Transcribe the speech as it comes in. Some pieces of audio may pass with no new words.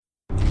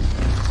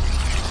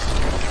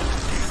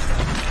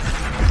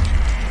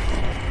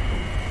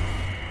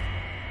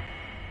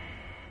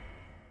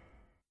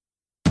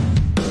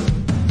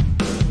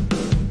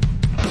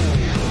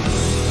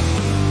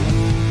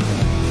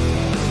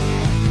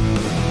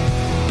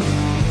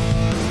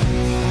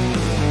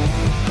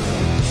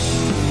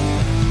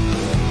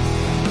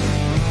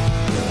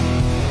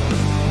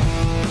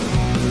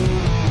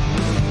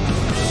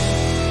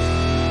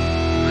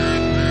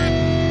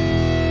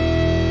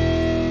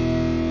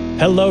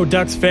Hello,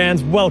 Ducks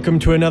fans. Welcome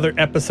to another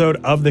episode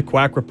of the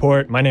Quack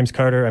Report. My name's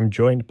Carter. I'm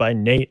joined by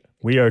Nate.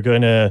 We are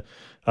going to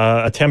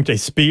attempt a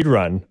speed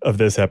run of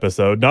this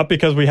episode, not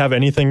because we have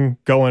anything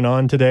going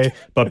on today,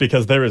 but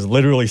because there is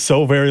literally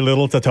so very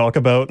little to talk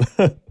about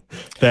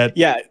that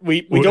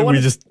we don't want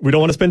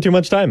to spend too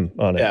much time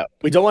on it. Yeah,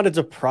 we don't want to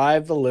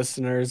deprive the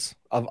listeners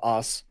of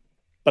us,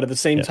 but at the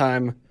same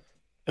time,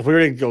 if we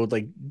were to go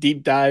like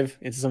deep dive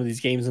into some of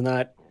these games and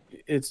that,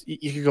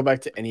 you could go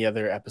back to any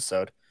other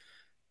episode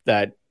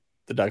that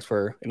the Ducks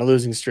were in a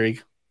losing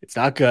streak. It's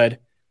not good,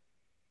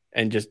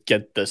 and just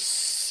get the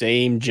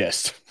same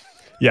gist.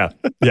 Yeah,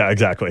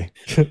 exactly.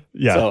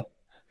 Yeah. So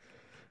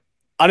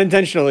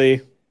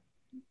unintentionally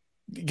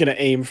gonna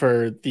aim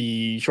for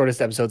the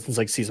shortest episode since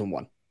like season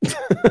 1.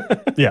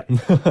 Yeah.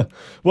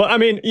 Well, I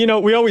mean,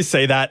 we always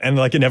say that, and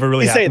like it never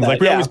really happens. Like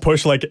we always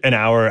push like an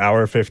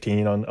hour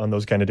 15 on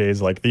those kind of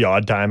days. Like the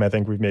odd time, I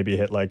think we've maybe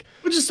hit like,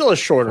 which is still a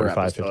shorter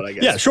episode, 50. I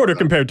guess. Yeah, shorter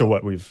compared to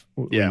what we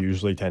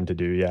usually tend to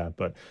do. Yeah,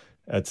 but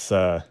it's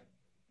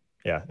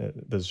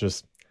there's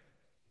just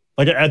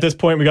like at this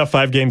point we got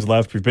 5 games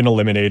left. We've been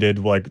eliminated.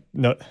 Like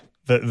no,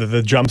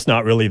 the jump's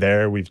not really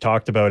there. We've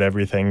talked about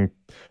everything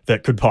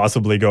that could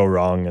possibly go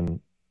wrong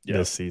in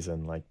this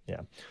season. Like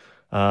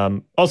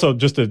also,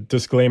 just a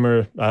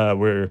disclaimer: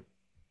 we're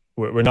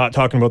not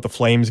talking about the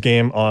Flames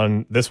game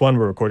on this one.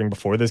 We're recording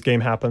before this game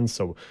happens,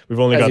 so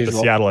we've only got the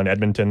Seattle and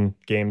Edmonton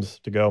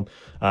games to go.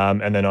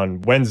 And then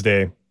on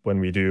Wednesday, when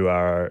we do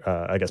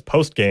our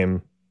post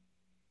game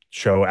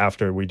show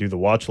after we do the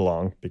watch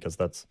along, because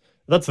that's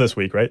this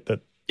week, right?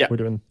 We're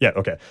doing. Yeah,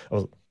 okay.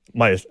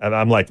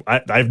 I'm like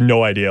I have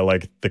no idea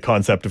like the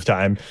concept of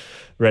time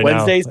right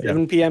Wednesday, now.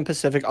 7 p.m.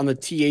 Pacific on the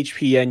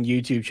THPN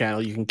YouTube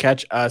channel. You can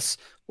catch us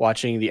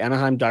watching the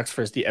Anaheim Ducks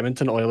versus the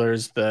Edmonton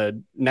Oilers,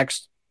 the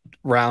next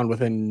round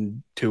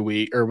within a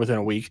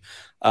week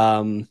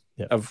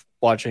of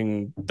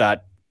watching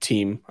that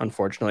team,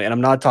 unfortunately. And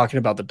I'm not talking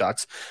about the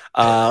Ducks.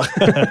 You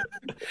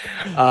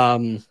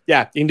can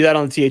do that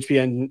on the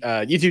THPN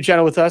YouTube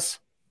channel with us.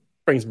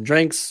 Bring some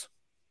drinks,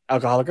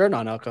 alcoholic or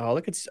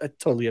non-alcoholic. It's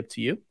totally up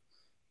to you.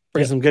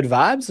 Bring some good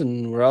vibes,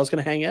 and we're all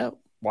going to hang out,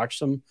 watch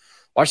some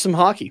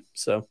hockey.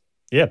 So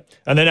yeah,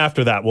 and then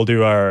after that, we'll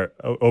do our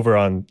over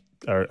on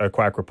our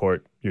Quack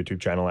Report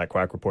YouTube channel at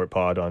Quack Report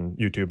Pod on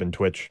YouTube and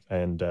Twitch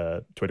and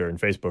Twitter and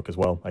Facebook as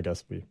well. I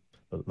guess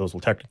those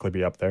will technically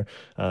be up there.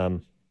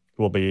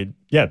 We'll be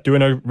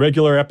doing a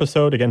regular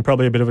episode again,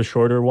 probably a bit of a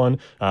shorter one,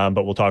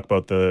 but we'll talk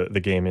about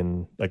the game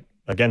in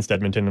against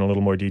Edmonton in a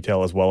little more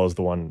detail, as well as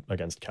the one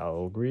against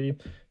Calgary.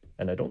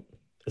 And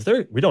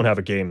we don't have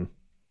a game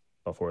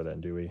before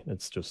then, do we?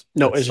 It's just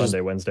it's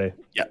Sunday, Wednesday.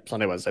 Yeah,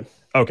 Sunday, Wednesday.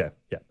 Okay,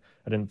 yeah.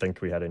 I didn't think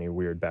we had any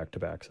weird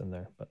back-to-backs in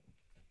there, but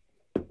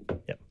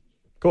yeah,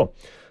 cool.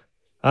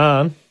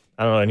 I don't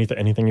know,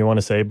 anything you want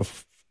to say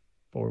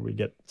before we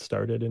get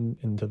started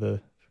into the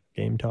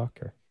game talk?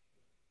 Or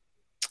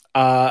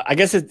I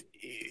guess it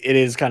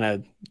is kind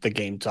of the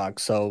game talk.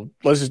 So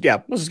let's just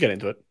get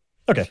into it.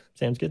 Okay,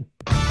 sounds good.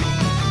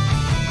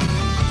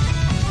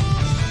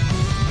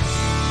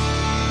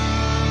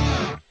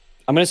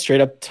 I'm going to straight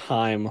up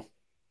time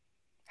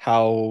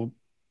how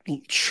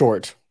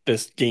short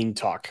this game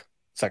talk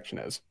section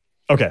is.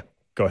 Okay,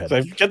 go ahead. So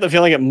I get the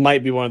feeling it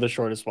might be one of the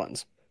shortest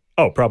ones.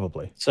 Oh,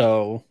 probably.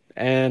 So,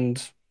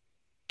 and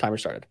timer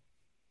started.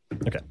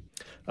 Okay.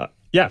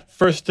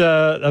 First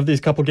of these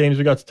couple games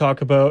we got to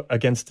talk about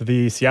against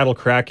the Seattle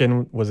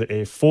Kraken. Was it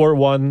a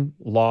 4-1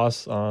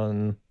 loss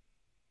on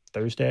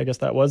Thursday? I guess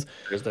that was.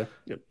 Thursday.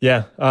 Yep.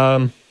 Yeah.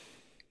 I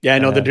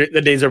know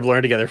the days are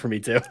blurring together for me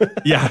too.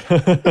 Yeah.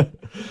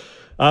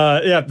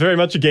 Very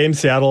much a game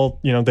Seattle,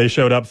 they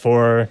showed up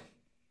for,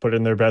 put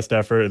in their best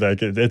effort.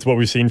 Like it's what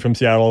we've seen from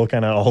Seattle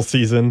kind of all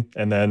season.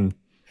 And then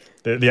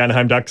the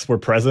Anaheim Ducks were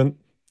present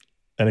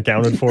and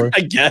accounted for.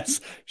 I guess.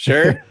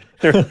 Sure.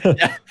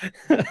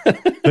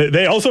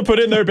 They also put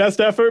in their best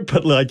effort,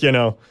 but Did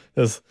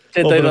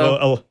they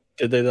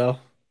though?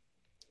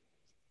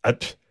 I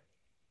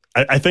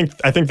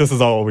think this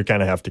is all we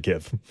kind of have to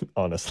give,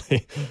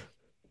 honestly.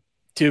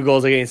 2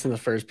 goals against in the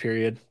first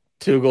period.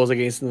 2 goals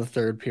against in the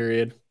third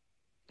period.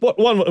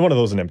 One of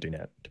those an empty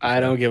net. I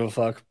don't give a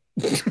fuck.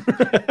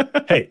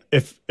 Hey,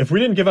 if we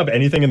didn't give up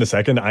anything in the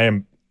second, I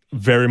am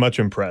very much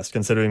impressed,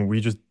 considering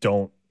we just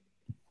don't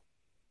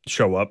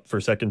show up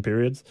for second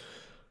periods.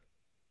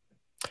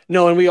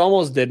 No, and we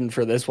almost didn't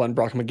for this one.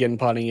 Brock McGinn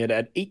potting it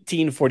at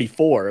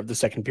 18:44 of the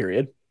second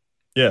period.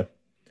 Yeah.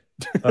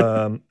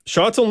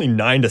 Shots only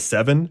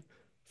 9-7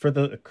 for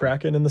the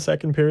Kraken in the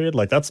second period.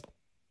 That's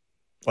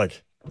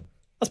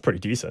pretty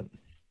decent.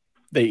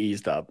 They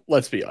eased up.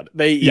 Let's be honest.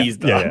 They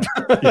eased up.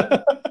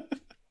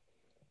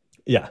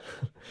 Yeah.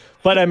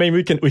 But I mean,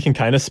 we can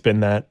kind of spin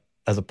that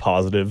as a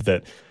positive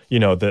that,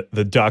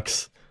 the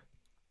Ducks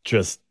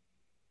just,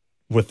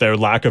 with their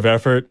lack of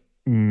effort,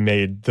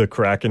 made the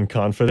Kraken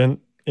confident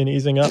in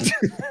easing up.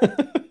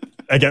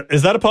 Again,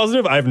 is that a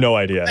positive? I have no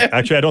idea.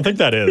 Actually, I don't think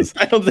that is.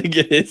 I don't think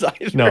it is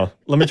either. No,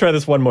 let me try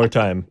this one more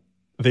time.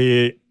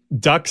 The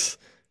Ducks.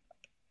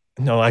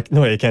 No,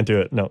 you can't do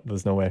it. No,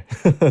 there's no way.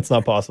 It's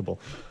not possible.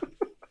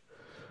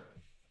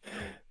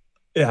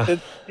 Yeah.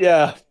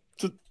 Yeah.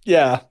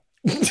 Yeah.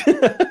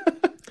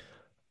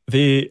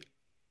 The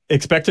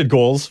expected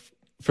goals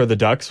for the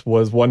Ducks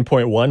was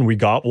 1.1. We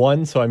got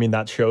one. So, I mean,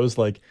 that shows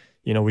like,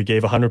 we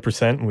gave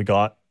 100% and we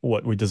got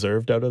what we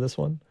deserved out of this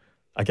one,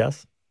 I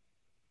guess.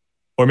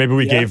 Or maybe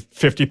we gave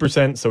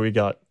 50%. So we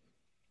got,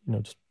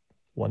 just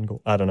one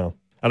goal. I don't know.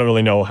 I don't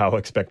really know how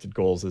expected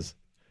goals is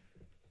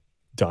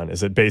done.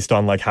 Is it based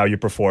on like how you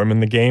perform in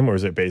the game, or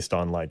is it based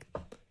on like,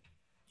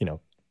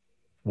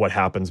 what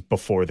happens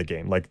before the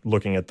game, like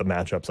looking at the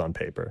matchups on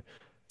paper?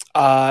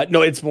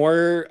 No, it's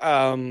more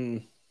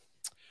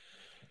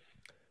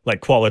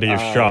like quality of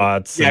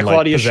shots, and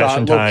quality like of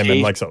possession shot, time,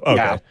 and like so.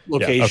 Okay,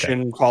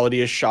 location, okay.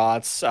 quality of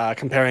shots.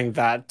 Comparing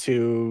that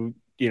to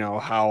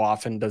how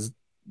often does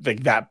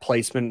like that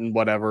placement and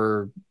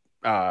whatever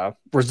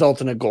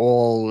result in a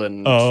goal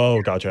and.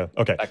 Oh, gotcha.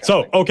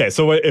 Okay,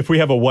 so if we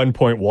have a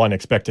 1.1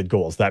 expected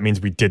goals, that means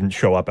we didn't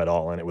show up at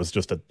all, and it was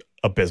just a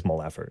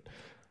abysmal effort.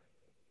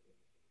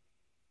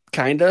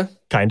 Kind of.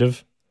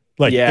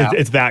 Like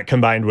it's that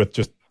combined with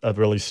just a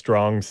really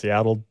strong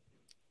Seattle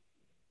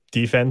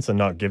defense and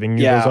not giving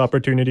you those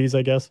opportunities,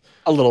 I guess.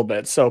 A little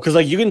bit. So, because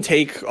like you can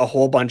take a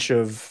whole bunch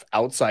of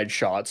outside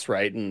shots,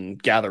 right,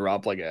 and gather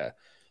up like a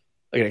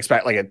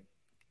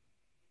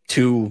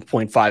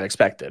 2.5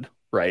 expected,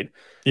 right?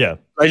 Yeah.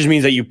 That just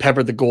means that you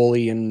peppered the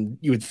goalie, and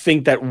you would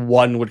think that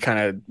one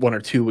or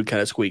two would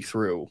kind of squeak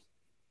through.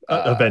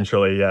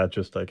 Eventually,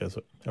 just I guess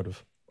out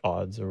of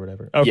odds or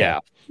whatever. Okay. Yeah.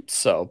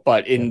 So,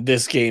 but in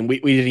this game, we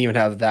didn't even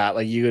have that.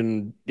 Like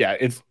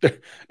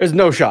there's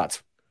no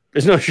shots.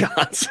 There's no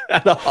shots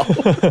at all.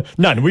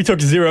 None. We took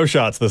 0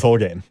 shots this whole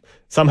game.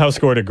 Somehow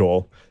scored a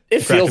goal. It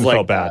feels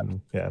like that. Bad.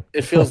 Yeah.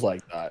 It feels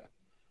like that.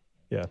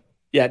 Yeah.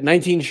 Yeah.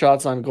 19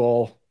 shots on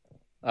goal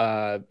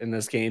in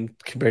this game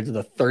compared to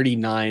the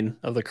 39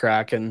 of the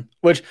Kraken,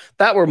 which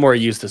that we're more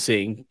used to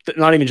seeing.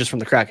 Not even just from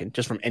the Kraken,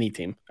 just from any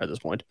team at this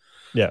point.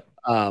 Yeah.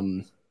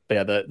 But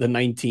yeah, the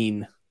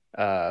 19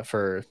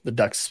 for the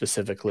Ducks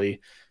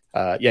specifically.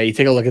 You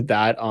take a look at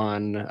that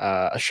on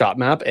a shot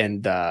map,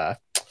 and it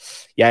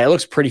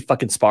looks pretty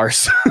fucking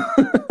sparse.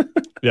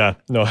 Yeah,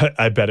 no,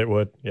 I bet it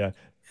would. Yeah.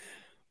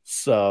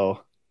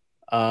 So,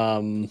 I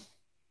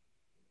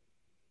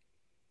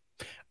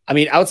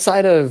mean,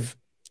 outside of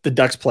the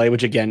Ducks play,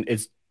 which again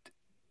is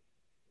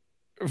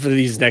for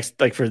these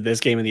next, like for this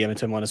game and the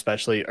Edmonton one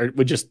especially,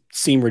 would just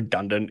seem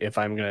redundant if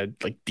I'm gonna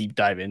like deep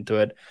dive into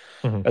it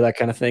or that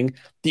kind of thing.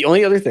 The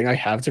only other thing I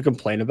have to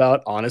complain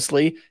about,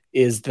 honestly,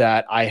 is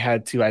that I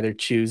had to either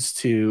choose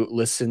to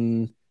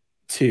listen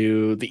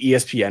to the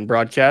ESPN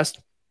broadcast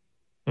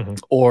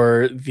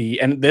or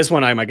and this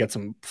one I might get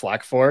some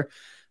flack for,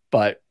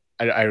 but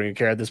I don't even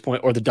care at this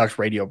point, or the Ducks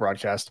radio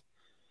broadcast.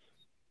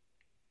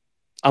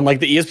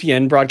 Unlike the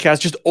ESPN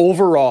broadcast, just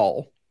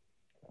overall,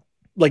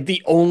 like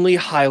the only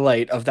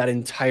highlight of that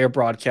entire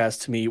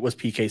broadcast to me was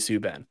PK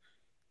Subban.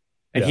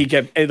 And he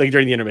kept, like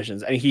during the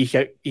intermissions, and he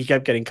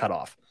kept getting cut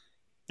off.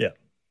 Yeah.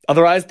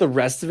 Otherwise, the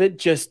rest of it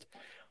just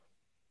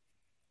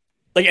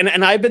like,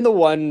 and I've been the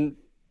one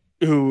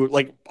who,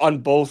 like, on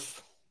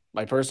both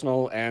my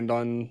personal and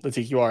on the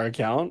TQR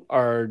account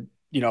are,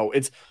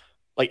 it's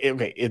like,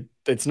 okay,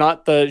 it's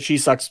not the she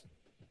sucks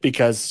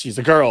because she's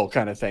a girl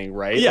kind of thing,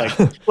 right?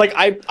 Yeah. Like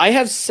I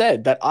have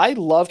said that I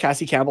love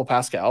Cassie Campbell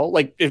Pascal,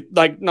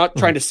 not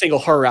trying to single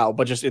her out,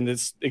 but just in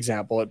this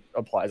example, it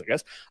applies, I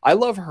guess. I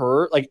love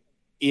her, like,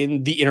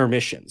 in the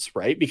intermissions,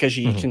 right? Because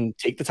she can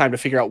take the time to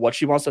figure out what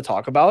she wants to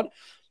talk about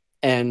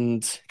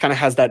and kind of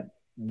has that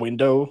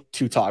window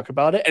to talk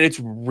about it. And it's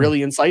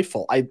really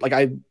insightful.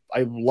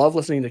 I love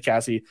listening to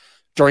Cassie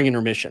during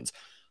intermissions.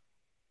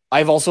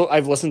 I've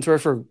listened to her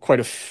for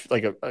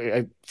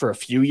for a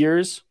few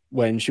years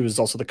when she was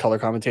also the color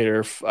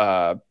commentator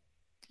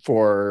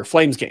for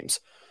Flames games.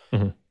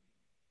 And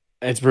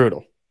it's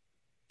brutal.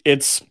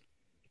 It's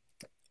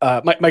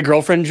my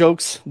girlfriend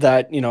jokes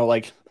that,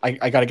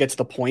 I got to get to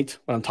the point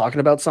when I'm talking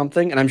about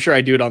something, and I'm sure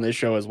I do it on this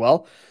show as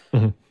well.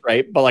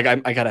 Right. But like,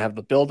 I got to have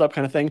the build up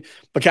kind of thing.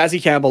 But Cassie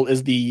Campbell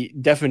is the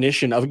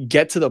definition of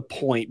get to the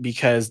point,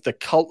 because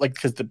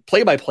because the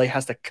play-by-play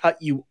has to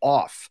cut you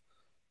off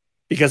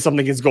because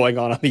something is going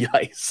on the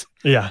ice.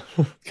 Yeah.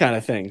 Kind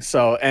of thing.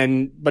 So,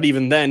 but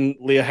even then,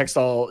 Leah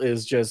Hextall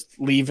is just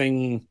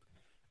leaving.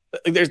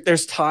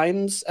 There's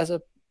times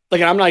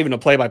I'm not even a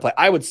play-by-play.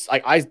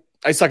 I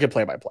suck at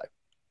play-by-play.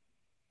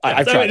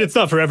 I've tried. It's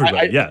not for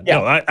everybody.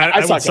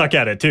 I would suck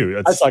at it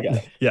too. I suck at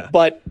it. Yeah.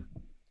 But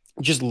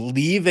just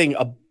leaving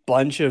a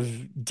bunch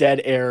of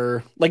dead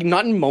air, like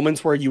not in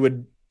moments where you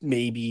would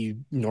maybe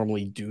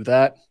normally do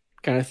that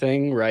kind of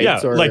thing, right? Yeah,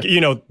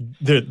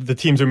 the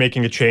teams are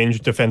making a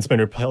change, defensemen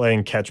are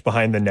playing catch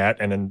behind the net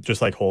and then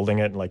just like holding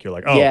it, and like you're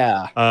like,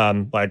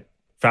 like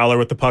Fowler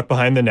with the puck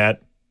behind the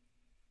net,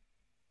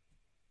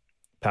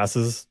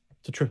 passes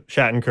to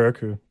Shattenkirk,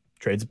 who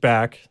trades it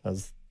back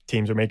as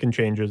teams are making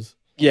changes.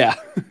 Yeah.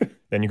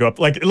 Then you go up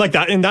like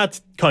that. In that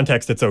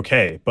context, it's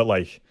okay. But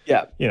like,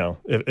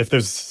 if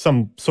there's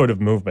some sort of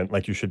movement,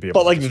 like you should be able.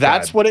 But like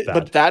that's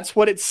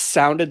what it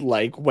sounded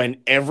like when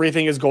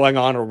everything is going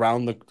on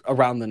around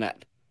the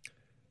net.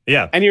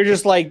 Yeah, and you're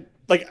just like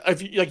like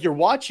if you, like you're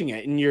watching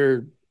it and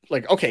you're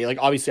like, okay, like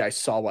obviously I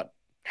saw what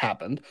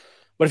happened,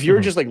 but if you're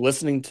just like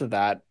listening to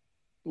that,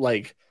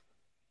 like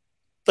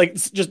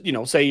just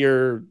say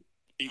you're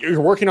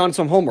working on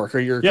some homework or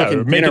you're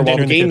cooking dinner while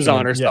the game's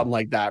on or something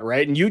like that,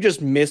 right? And you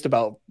just missed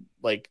about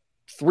like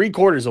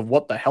 3/4 of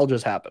what the hell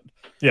just happened.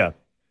 Yeah.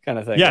 Kind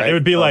of thing. Yeah, right? It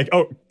would be like,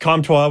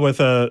 Comtois with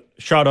a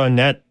shot on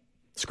net,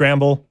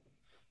 scramble.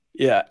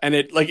 Yeah, and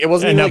it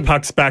wasn't. And now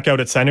puck's back out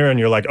at center, and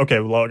you're like, okay,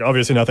 well,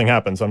 obviously nothing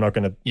happens, so I'm not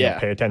going to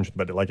pay attention.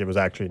 But it was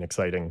actually an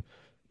exciting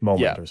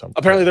moment or something.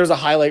 Apparently, there's a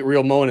highlight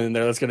reel moment in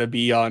there that's going to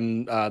be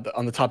on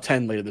the top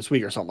 10 later this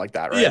week or something like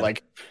that, right? Yeah.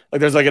 Like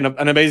there's like an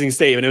amazing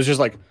save, and it was just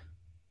like,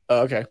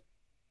 okay,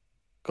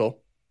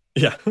 cool.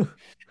 Yeah.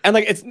 And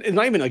like it's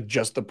not even like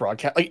just the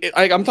broadcast.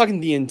 I'm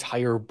talking the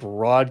entire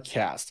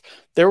broadcast.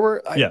 There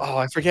were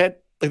I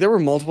forget. Like there were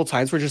multiple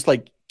times where just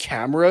like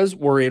cameras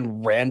were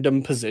in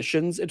random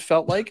positions. It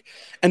felt like,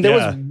 and there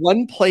was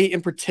one play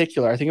in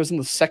particular. I think it was in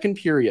the second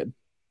period.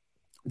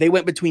 They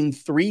went between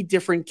 3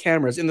 different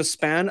cameras in the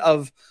span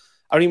of.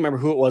 I don't even remember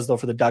who it was though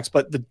for the Ducks,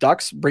 but the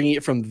Ducks bringing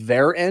it from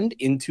their end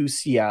into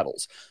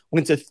Seattle's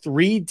went to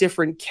 3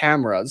 different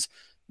cameras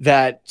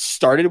that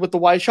started with the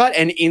wide shot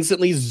and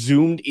instantly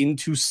zoomed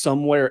into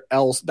somewhere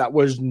else that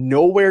was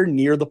nowhere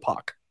near the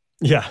puck.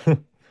 Yeah. I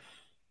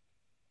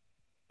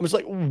was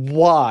like,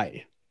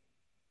 why?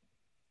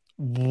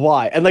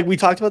 And like we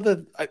talked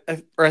about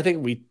I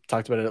think we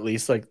talked about it at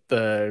least like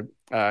the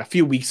a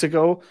few weeks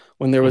ago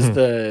when there was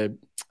the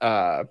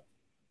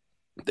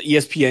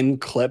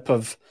ESPN clip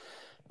of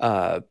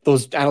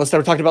those analysts that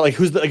were talking about like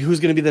who's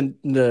going to be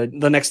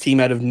the next team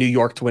out of New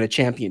York to win a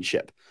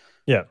championship.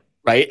 Yeah.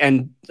 Right.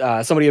 And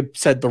somebody had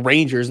said the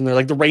Rangers, and they're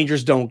like, the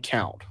Rangers don't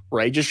count.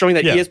 Right. Just showing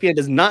that ESPN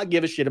does not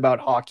give a shit about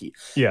hockey.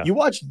 Yeah. You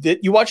watch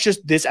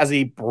just this as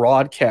a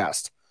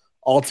broadcast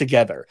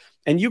altogether,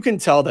 and you can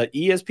tell that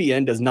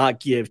ESPN does not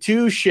give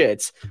 2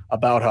 shits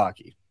about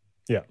hockey.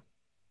 Yeah.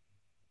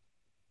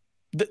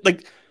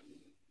 Like,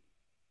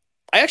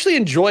 I actually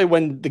enjoy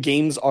when the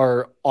games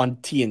are on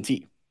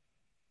TNT.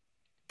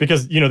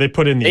 Because, they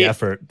put in the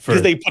effort.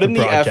 Because they put in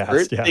the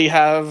effort. Yeah. They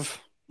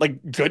have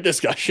like good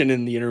discussion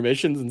in the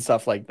intermissions and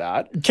stuff like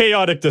that.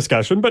 Chaotic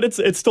discussion, but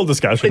it's still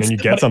discussion, and you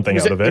get something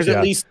out of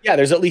it.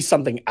 There's at least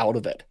something out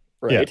of it,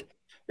 right?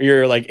 Yeah.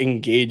 You're like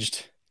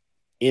engaged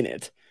in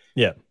it.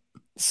 Yeah.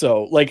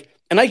 So like,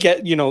 and I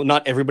get,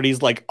 not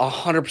everybody's like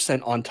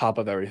 100% on top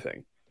of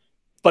everything,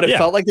 but it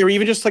felt like they were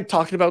even just like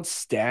talking about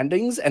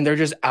standings and they're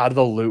just out of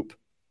the loop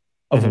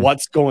of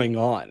what's going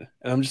on.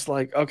 And I'm just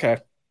like, okay,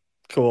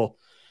 cool.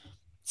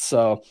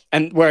 So,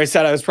 and where I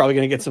said I was probably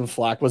going to get some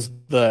flack was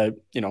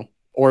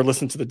or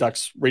listen to the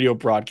Ducks radio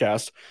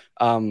broadcast.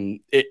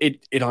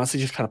 It honestly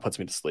just kind of puts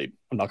me to sleep.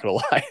 I'm not going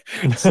to lie.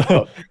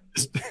 So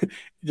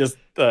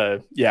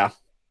yeah.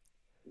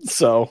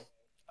 So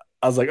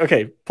I was like,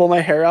 okay, pull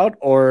my hair out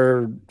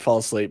or fall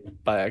asleep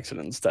by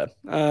accident instead.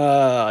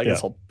 I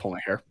guess I'll pull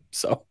my hair.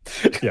 So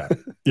yeah,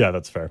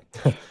 that's fair.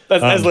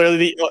 That's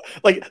literally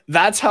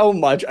that's how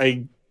much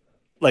I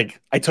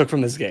took from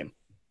this game.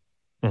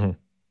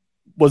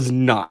 Was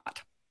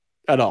not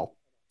at all.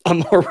 I'm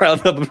more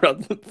around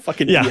the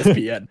fucking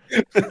ESPN.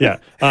 Yeah.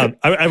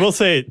 I will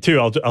say too,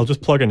 I'll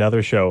just plug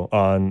another show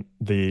on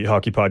the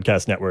Hockey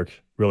Podcast Network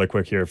really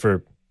quick here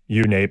for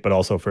you, Nate, but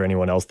also for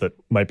anyone else that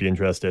might be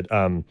interested.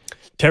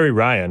 Terry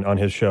Ryan on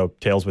his show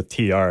Tales with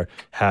TR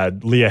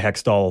had Leah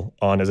Hextall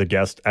on as a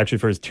guest actually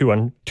for his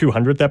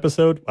 200th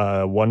episode,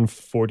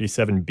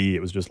 147B. It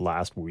was just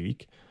last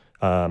week.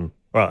 Well,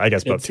 I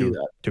guess about 2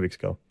 weeks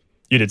ago.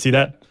 You did see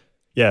that?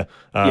 Yeah.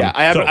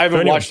 I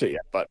haven't watched it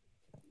yet, but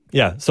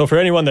yeah. So for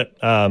anyone that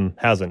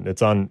hasn't,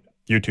 it's on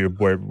YouTube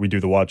where we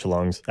do the watch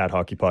alongs at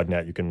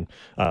HockeyPodNet. You can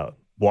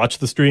watch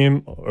the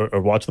stream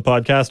or watch the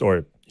podcast,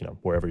 or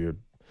wherever you're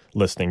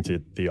listening to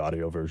the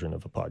audio version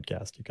of a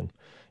podcast, you can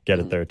get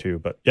it there too.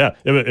 But yeah,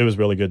 it was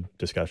really good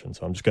discussion.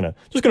 So I'm just gonna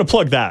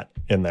plug that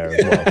in there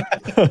as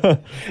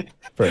well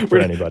for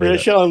anybody. We're gonna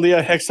show on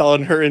Leah Hextall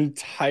and her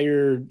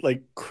entire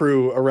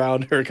crew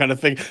around her kind of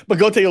thing. But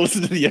go take a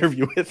listen to the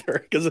interview with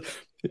her because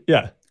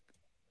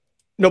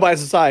no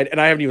bias aside,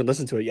 and I haven't even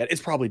listened to it yet.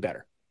 It's probably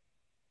better.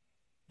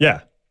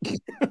 Yeah.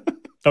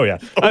 Oh yeah.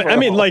 I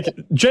mean,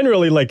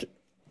 generally, Leah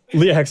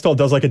Hextall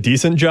does a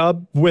decent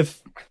job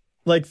with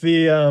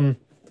the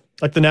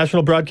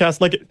national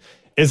broadcast.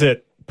 Is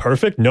it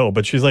perfect? No,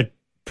 but she's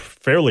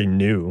fairly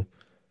new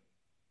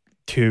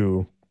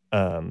to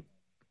I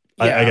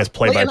guess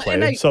play by play.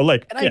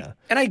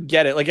 And I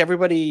get it.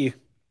 Everybody,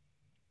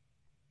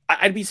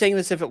 I'd be saying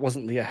this if it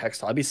wasn't Leah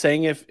Hextall. I'd be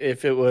saying if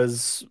it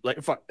was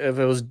if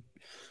it was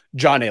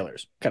John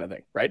Ehlers kind of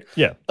thing, right?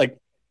 Yeah.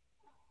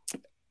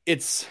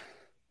 It's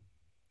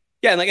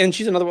and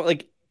she's another one.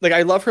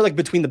 I love her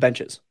between the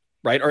benches,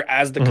 right? Or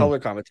as the color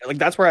commentator.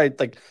 That's where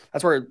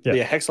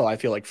Leah Hextall I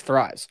feel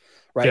thrives,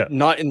 right? Yeah.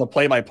 Not in the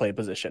play-by-play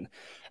position.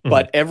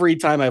 But every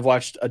time I've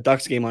watched a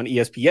Ducks game on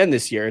ESPN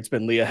this year, it's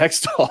been Leah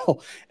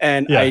Hextall,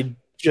 and I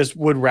just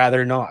would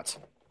rather not.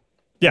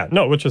 Yeah,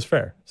 no, which is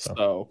fair.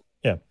 So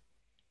yeah.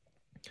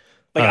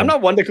 I'm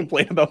not one to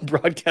complain about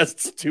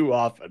broadcasts too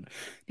often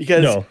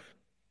because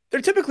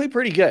they're typically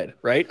pretty good,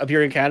 right? Up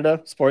here in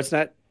Canada,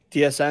 Sportsnet,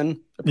 TSN,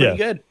 they're pretty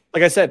good.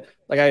 Like I said,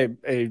 like I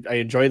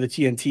enjoy the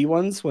TNT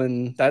ones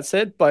when that's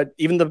it, but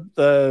even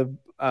the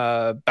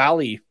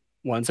Bally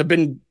ones have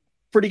been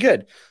pretty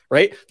good,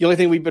 right? The only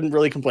thing we've been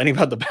really complaining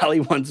about the Bally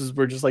ones is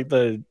we're just like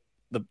the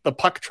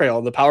puck trail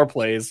and the power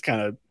play is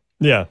kind of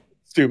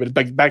stupid,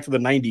 back to the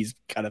 90s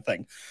kind of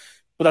thing.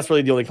 But that's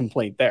really the only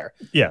complaint there.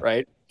 Yeah.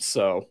 Right.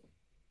 So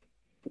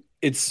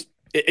it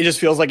just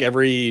feels like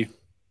every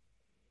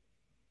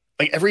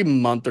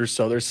month or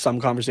so there's some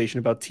conversation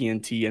about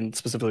TNT and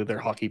specifically their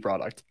hockey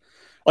product.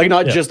 Like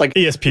not just like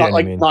ESPN,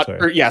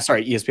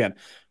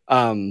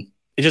 ESPN.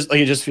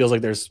 It just feels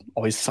like there's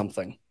always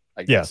something,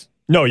 I guess.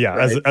 No, yeah.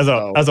 Right?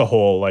 As a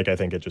whole, like I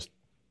think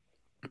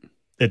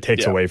it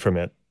takes away from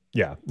it.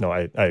 Yeah. No,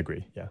 I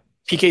agree. Yeah.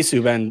 PK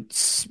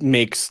Subban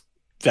makes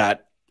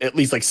that at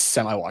least like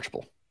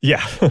semi-watchable.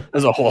 Yeah.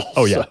 As a whole.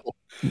 Oh yeah. So.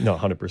 No,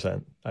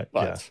 100%.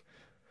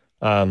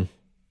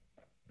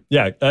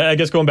 Yeah. I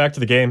guess going back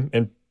to the game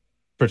in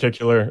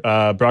particular,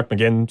 Brock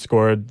McGinn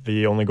scored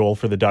the only goal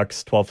for the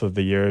Ducks, 12th of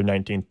the year,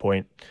 19th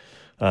point.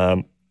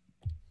 I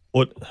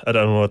don't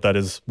know what that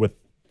is with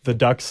the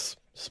Ducks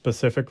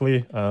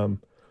specifically.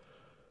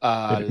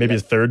 Maybe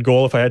his third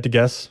goal, if I had to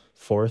guess.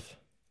 Fourth.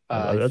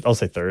 I'll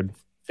say third. I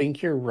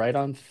think you're right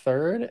on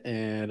third,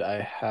 and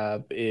I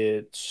have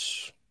it.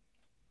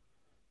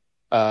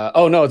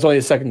 Oh no, it's only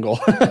his second goal.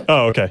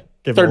 Oh, okay.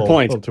 Give third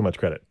point. A little too much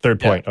credit.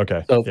 Third point.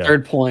 Okay. So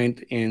third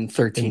point in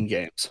 13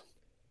 games.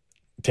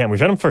 Damn,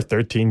 we've had him for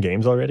 13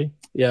 games already?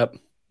 Yep.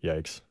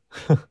 Yikes.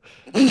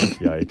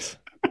 Yikes.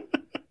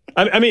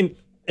 I mean,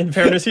 in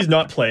fairness, he's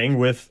not playing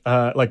with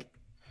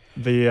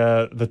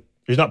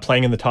he's not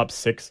playing in the top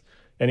 6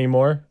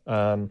 anymore.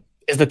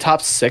 Is the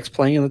top 6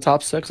 playing in the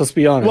top 6? Let's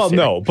be honest. Well, here.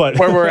 No, but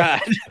where we're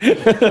at.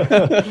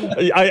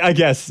 I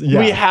guess, yeah.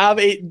 We have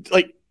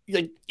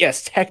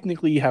yes,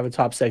 technically you have a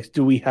top 6.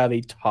 Do we have a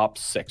top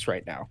 6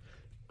 right now?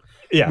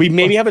 Yeah. We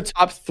maybe have a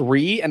top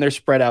 3 and they're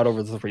spread out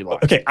over the 3 lines.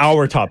 Okay,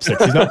 our top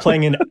 6. He's not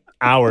playing in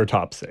our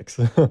top 6.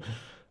 Okay,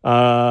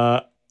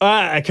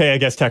 I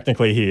guess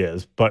technically he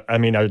is. But I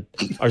mean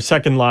our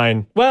second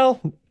line,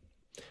 well,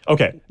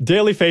 okay.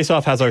 Daily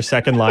Faceoff has our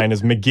second line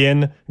as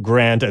McGinn,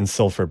 Grant, and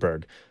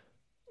Silfverberg.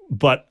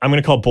 But I'm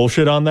going to call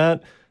bullshit on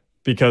that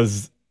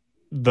because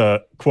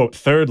the, quote,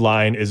 third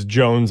line is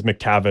Jones,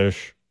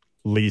 McTavish,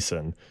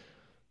 Leeson,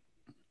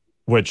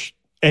 which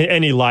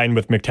any line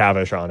with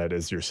McTavish on it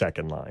is your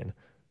second line,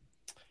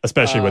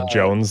 especially with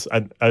Jones.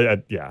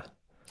 Yeah.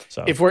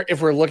 So if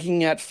we're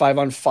looking at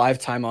 5-on-5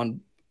 time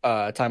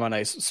on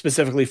ice,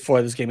 specifically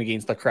for this game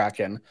against the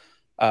Kraken,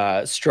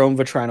 Strome,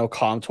 Vetrano,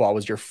 Comtois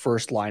was your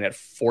first line at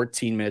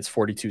 14 minutes,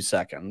 42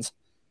 seconds.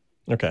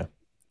 Okay.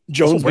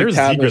 Jones, so where's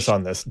Zegras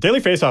on this?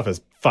 Daily Faceoff is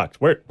fucked.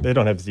 They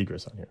don't have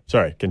Zegras on here.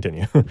 Sorry,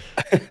 continue.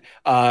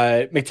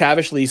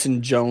 McTavish,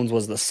 Leeson, Jones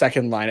was the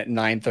second line at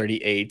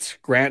 9:38.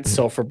 Grant,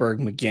 Silfverberg,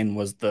 McGinn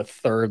was the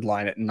third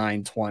line at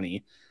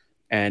 9:20.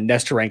 And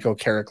Nestorenko,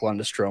 Carrick,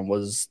 Lundestrom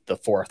was the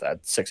fourth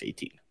at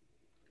 6:18.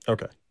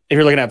 Okay. If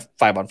you're looking at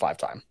 5-on-5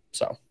 time.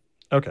 So.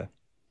 Okay.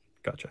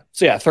 Gotcha.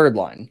 So yeah, third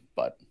line,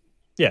 but.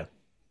 Yeah.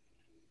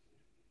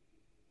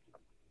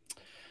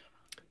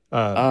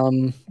 I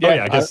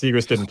guess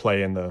Zegras didn't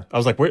play in the. I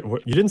was like, wait,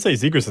 you didn't say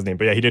Zegras' name,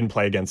 but yeah, he didn't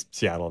play against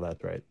Seattle.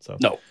 That's right. So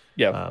no,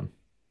 yeah,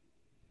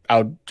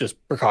 out just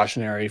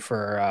precautionary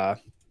for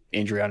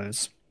injury on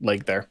his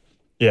leg there.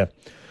 Yeah,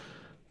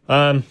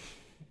 yeah.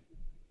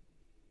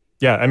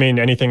 I mean,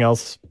 anything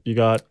else you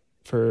got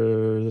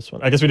for this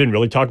one? I guess we didn't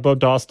really talk about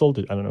Dostal.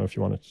 I don't know if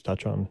you wanted to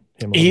touch on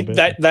him a little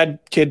bit.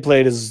 That kid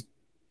played as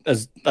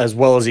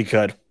well as he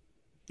could.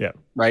 Yeah,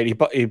 right.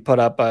 He put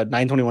up a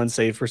 921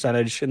 save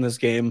percentage in this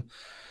game.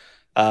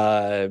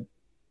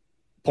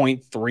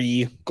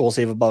 0.3 goal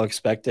save above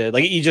expected.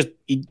 Like he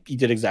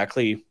did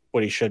exactly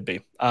what he should be.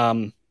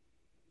 I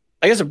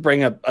guess to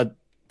bring a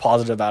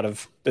positive out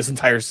of this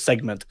entire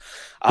segment,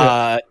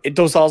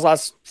 Dostal's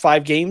last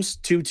 5 games,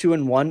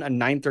 2-2-1, a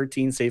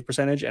 913 save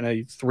percentage, and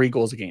a 3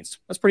 goals against.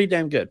 That's pretty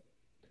damn good.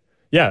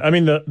 Yeah, I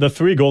mean the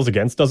 3 goals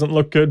against doesn't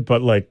look good,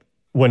 but like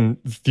when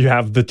you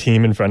have the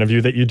team in front of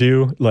you that you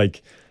do,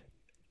 like.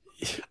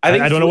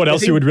 I don't know what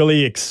else you would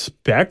really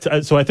expect.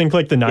 So I think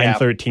like the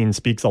 913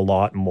 speaks a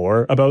lot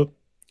more about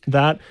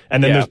that.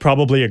 And then there's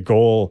probably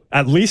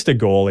at least a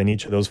goal in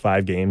each of those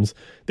 5 games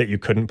that you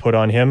couldn't put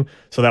on him.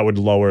 So that would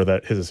lower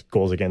his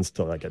goals against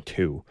to like a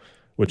 2,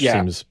 which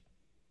seems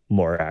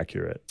more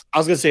accurate. I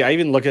was going to say, I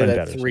even look at it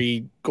at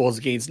 3 goals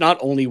against, not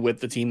only with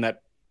the team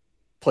that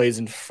plays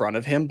in front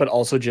of him, but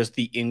also just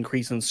the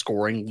increase in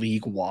scoring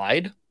league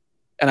wide.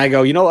 And I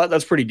go, you know what?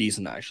 That's pretty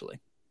decent,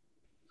 actually.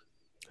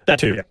 That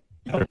too, yeah.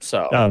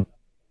 So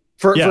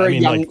for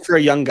a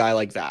young guy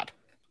like that,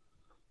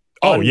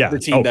 the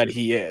team that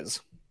he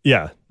is,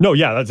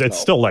 it's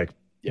still like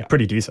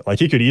pretty decent. Like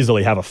he could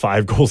easily have a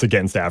 5 goals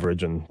against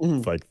average,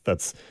 and like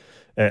that's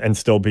and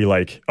still be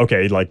like,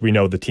 okay, like we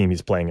know the team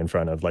he's playing in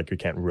front of, like we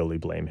can't really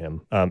blame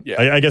him.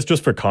 I guess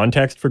just for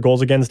context for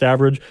goals against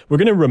average, we're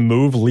going to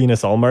remove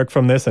Linus Ullmark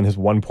from this and his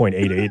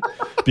 1.88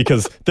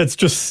 because that's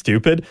just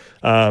stupid.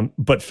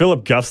 But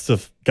Philip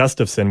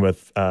Gustafsson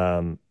with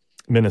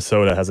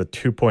Minnesota has a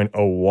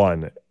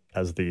 2.01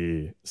 as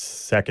the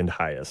second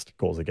highest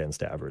goals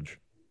against average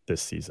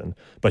this season,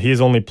 but he's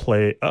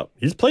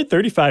played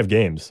 35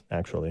 games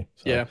actually.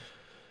 So. Yeah.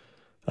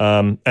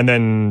 And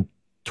then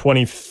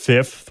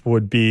 25th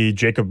would be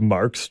Jacob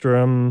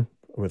Markstrom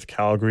with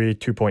Calgary,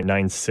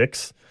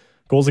 2.96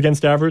 goals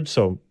against average.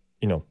 So,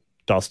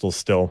 Dostal's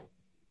still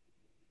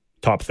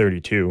top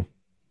 32,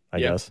 I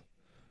guess.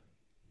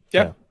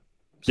 Yeah.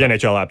 The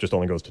NHL app just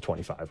only goes to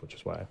 25, which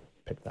is why I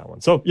picked that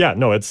one. So, yeah,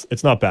 no,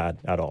 it's not bad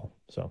at all.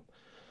 So,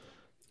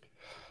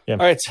 yeah.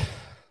 All right.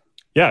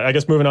 Yeah, I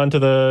guess moving on to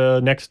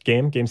the next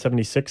game, Game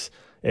 76,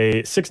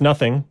 a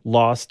 6-0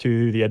 loss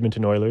to the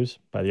Edmonton Oilers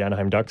by the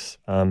Anaheim Ducks.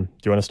 Do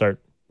you want to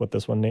start with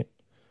this one, Nate?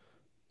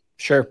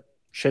 Sure.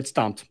 Shit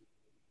stomped.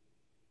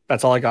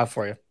 That's all I got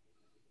for you.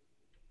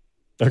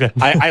 Okay.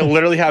 I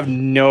literally have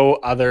no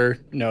other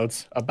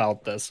notes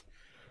about this.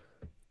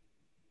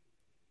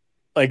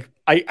 Like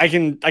I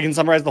can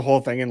summarize the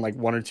whole thing in like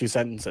one or two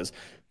sentences.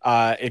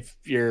 If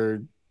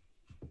you're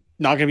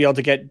not going to be able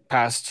to get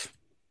past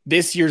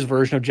this year's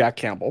version of Jack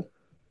Campbell,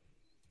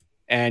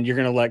 and you're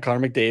going to let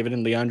Connor McDavid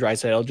and Leon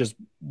Draisaitl just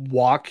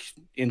walk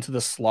into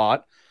the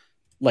slot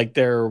like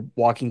they're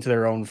walking to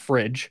their own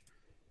fridge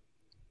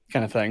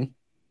kind of thing.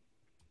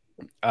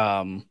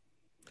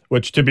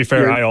 Which, to be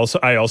fair, I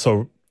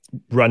also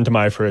run to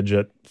my fridge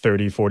at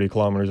 30, 40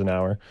 kilometers an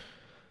hour.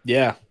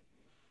 Yeah.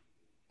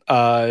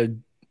 No,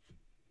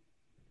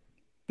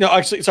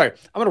 actually, sorry.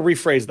 I'm going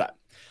to rephrase that.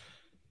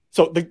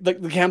 So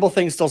the Campbell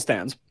thing still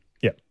stands.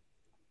 Yeah.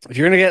 If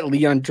you're going to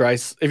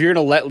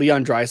let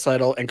Leon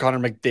Draisaitl and Connor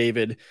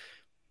McDavid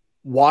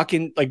walk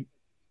in, like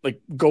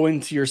go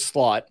into your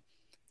slot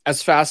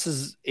as fast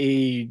as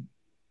a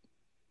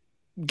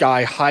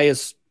guy high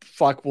as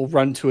fuck will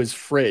run to his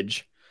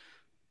fridge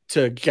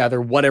to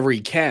gather whatever he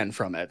can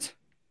from it.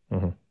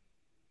 Mm-hmm.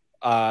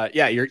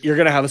 You're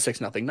going to have a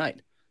 6-0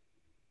 night.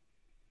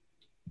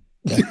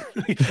 Yeah.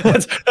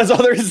 that's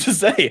all there is to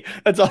say.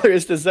 That's all there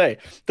is to say.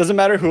 Doesn't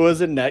matter who was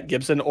in net,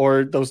 Gibson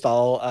or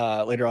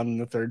Dostal later on in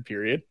the third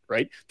period,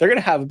 right? They're going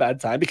to have a bad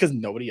time because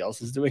nobody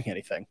else is doing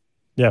anything.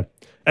 Yeah.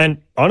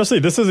 And honestly,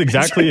 this is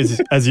exactly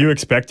as you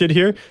expected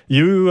here.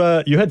 You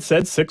had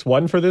said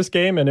 6-1 for this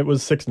game and it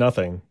was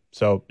 6-0.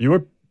 So you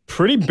were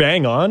pretty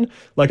bang on.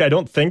 Like, I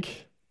don't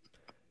think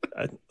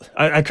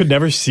I could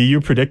never see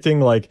you predicting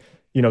like,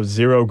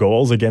 0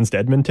 goals against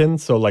Edmonton.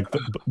 So like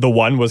the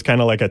one was kind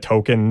of like a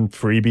token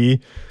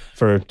freebie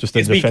for just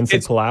a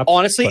defensive collapse.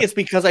 Honestly, it's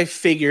because I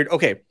figured,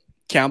 okay,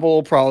 Campbell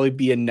will probably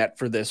be in net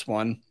for this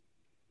one.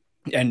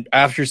 And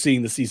after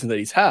seeing the season that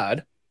he's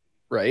had,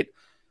 right?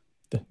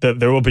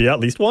 There will be at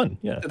least one.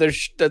 Yeah.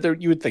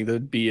 You would think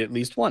there'd be at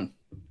least one.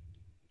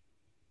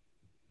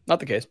 Not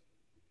the case.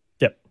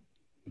 Yep.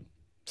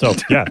 So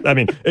yeah, I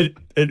mean,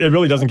 it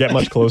really doesn't get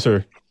much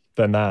closer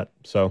than that.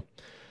 So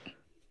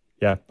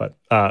yeah, but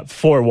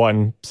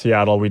 4-1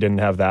 Seattle, we didn't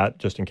have that,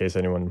 just in case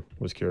anyone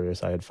was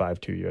curious. I had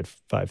 5-2, you had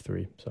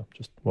 5-3. So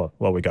just, well,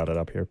 we got it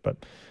up here, but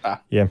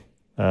yeah.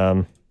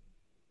 Go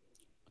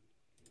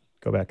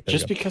back.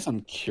 Just because I'm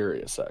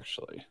curious,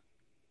 actually.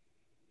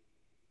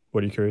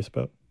 What are you curious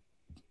about?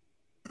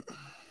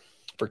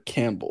 For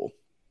Campbell.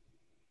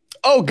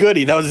 Oh,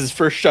 goody. That was his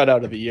first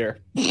shutout of the year.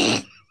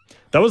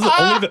 That was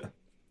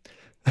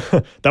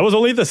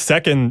only the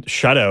second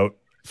shutout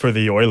for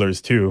the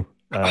Oilers, too,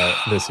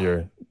 this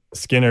year.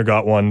 Skinner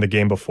got one the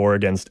game before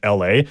against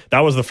LA.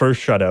 That was the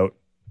first shutout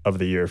of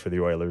the year for the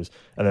Oilers.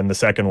 And then the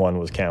second one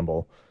was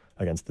Campbell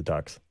against the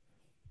Ducks.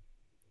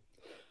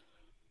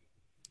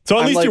 So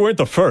at least you weren't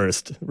the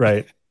first,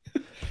 right?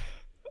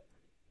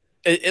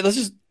 Let's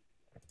just,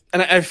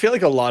 and I feel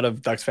like a lot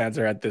of Ducks fans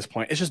are at this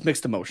point. It's just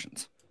mixed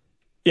emotions.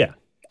 Yeah.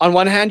 On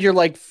one hand, you're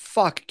like,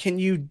 fuck, can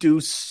you do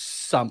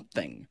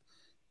something,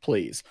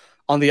 please?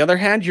 On the other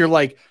hand, you're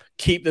like,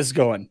 keep this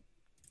going.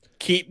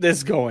 Keep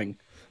this going.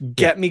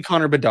 Get me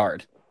Connor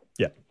Bedard.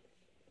 Yeah.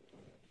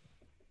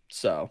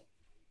 So.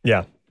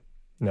 Yeah.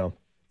 No,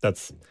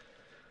 that's.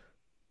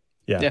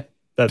 Yeah.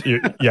 That's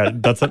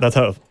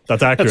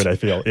accurate. I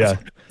feel. Yeah.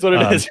 That's what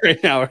it is right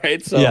now,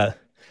 right? So. Yeah.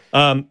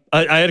 I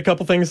had a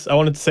couple things I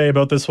wanted to say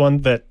about this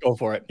one that. Go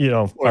for it.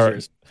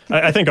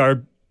 I think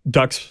are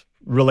Ducks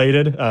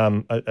related.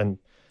 And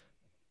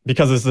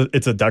because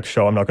it's a Ducks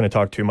show, I'm not going to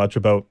talk too much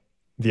about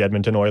the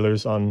Edmonton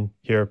Oilers on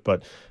here,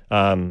 but.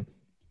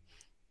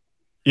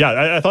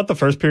 Yeah, I thought the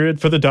first period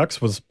for the Ducks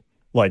was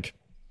like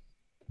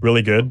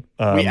really good.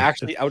 We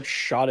actually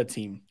outshot a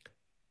team.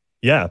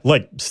 Yeah,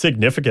 like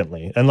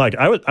significantly, and like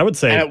I would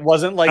say, and it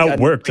wasn't like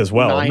outworked as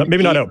well.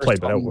 Maybe not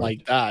outplayed, but outworked.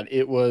 Like that.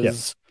 It was. Yeah.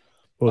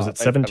 What was it?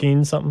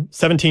 17 something?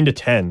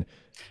 17-10.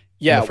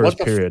 Yeah, in the first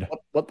period.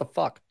 What the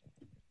fuck?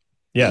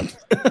 Yeah,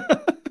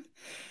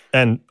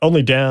 and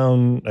only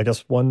down, I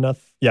guess 1-0.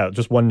 Yeah,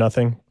 just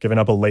 1-0, giving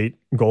up a late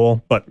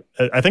goal. But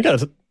I think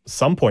at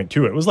some point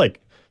too, it was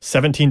like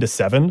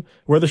 17-7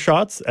 were the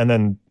shots, and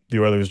then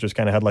the Oilers just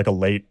kind of had like a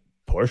late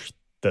push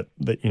that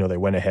they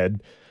went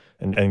ahead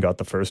and got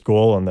the first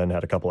goal, and then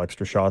had a couple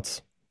extra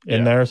shots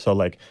in there. So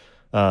like,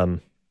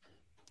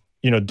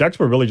 Ducks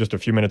were really just a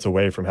few minutes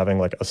away from having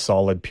like a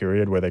solid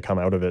period where they come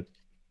out of it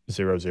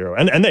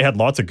 0-0, and they had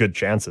lots of good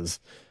chances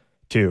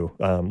too.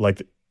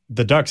 Like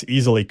the Ducks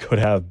easily could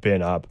have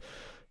been up,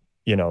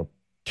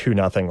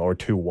 2-0 or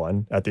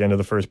 2-1 at the end of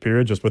the first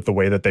period, just with the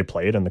way that they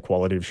played and the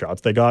quality of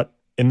shots they got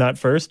in that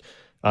first.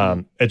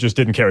 It just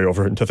didn't carry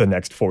over into the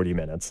next 40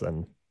 minutes,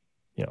 and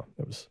it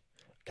was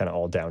kind of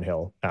all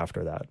downhill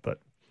after that.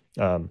 But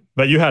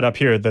you had up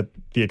here that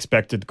the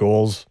expected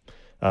goals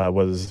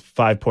was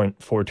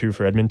 5.42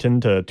 for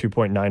Edmonton to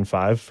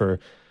 2.95 for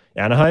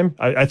Anaheim.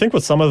 I think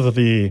with some of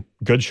the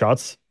good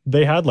shots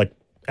they had, like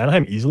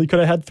Anaheim easily could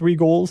have had 3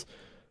 goals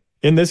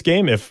in this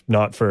game if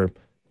not for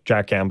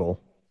Jack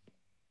Campbell,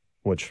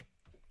 while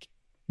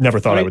never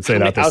thought I would say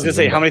that. I was going to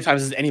say, how many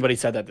times has anybody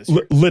said that this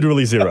year?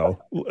 Literally 0.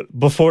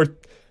 Before,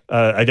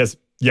 I guess,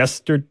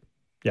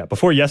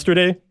 before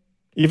yesterday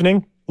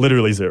evening,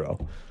 literally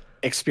 0.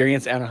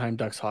 Experience Anaheim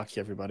Ducks hockey,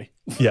 everybody.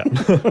 Yeah.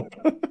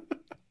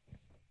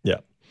 Yeah.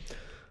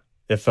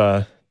 If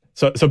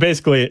so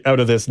basically out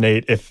of this,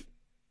 Nate, if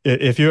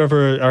you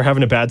ever are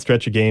having a bad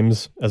stretch of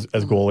games as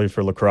goalie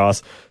for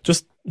lacrosse,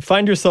 just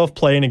find yourself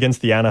playing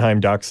against the Anaheim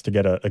Ducks to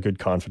get a good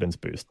confidence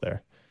boost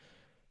there.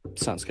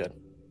 Sounds good.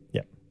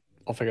 Yeah.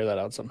 I'll figure that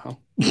out somehow.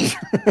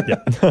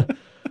 Yeah.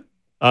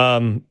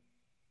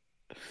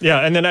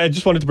 Yeah, and then I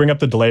just wanted to bring up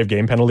the delay of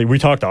game penalty. We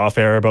talked off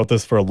air about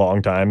this for a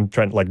long time,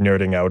 trying like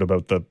nerding out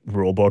about the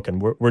rule book, and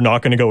we're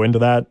not going to go into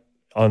that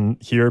on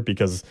here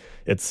because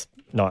it's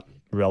not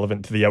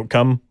relevant to the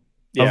outcome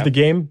of the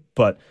game.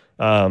 But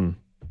and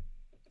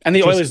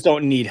the Oilers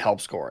don't need help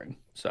scoring,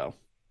 so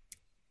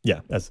yeah,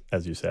 as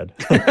you said,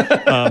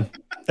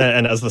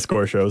 and as the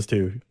score shows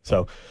too.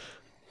 So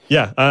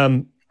yeah,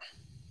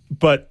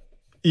 but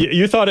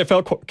you thought it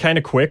felt kind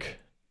of quick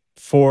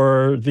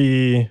for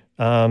the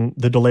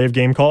delay of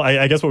game call.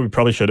 I guess what we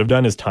probably should have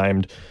done is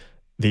timed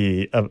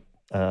the other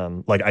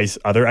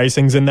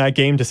icings in that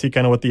game to see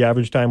kind of what the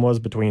average time was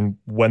between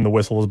when the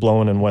whistle was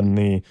blown and when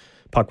the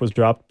puck was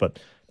dropped. But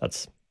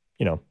that's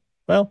I'm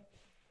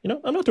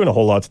not doing a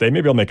whole lot today.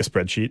 Maybe I'll make a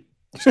spreadsheet.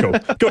 Just go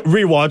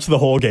rewatch the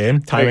whole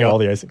game, timing all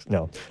the icings.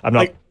 No, I'm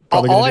not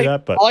probably going to do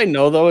that. But all I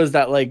know though is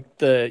that like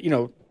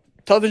the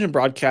television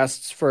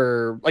broadcasts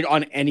for like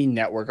on any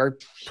network are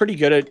pretty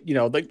good at,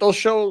 like they'll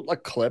show a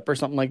clip or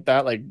something like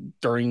that, like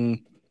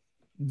during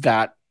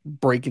that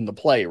break in the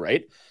play,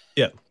 right?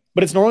 Yeah.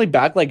 But it's normally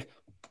back like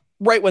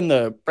right when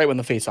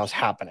the face-off's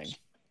happening.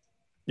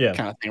 Yeah.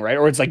 Kind of thing, right?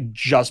 Or it's like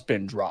just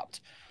been dropped.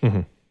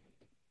 Mm-hmm.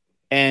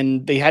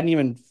 And they hadn't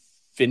even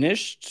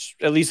finished,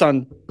 at least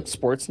on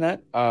Sportsnet,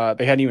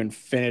 they hadn't even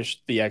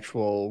finished the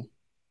actual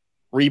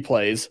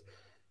replays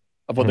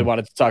of what they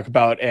wanted to talk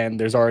about, and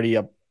there's already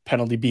a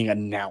penalty being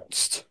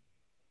announced.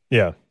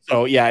 Yeah.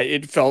 So yeah,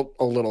 it felt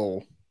a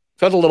little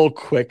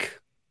quick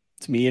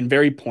to me and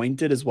very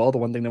pointed as well. The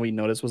one thing that we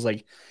noticed was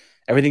like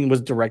everything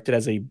was directed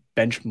as a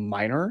bench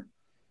minor.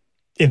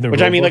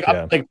 Which I mean, like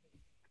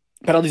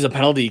penalty's a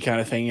penalty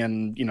kind of thing,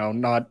 and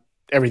not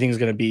everything's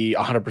going to be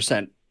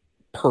 100%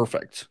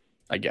 perfect,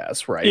 I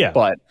guess, right? Yeah.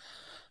 But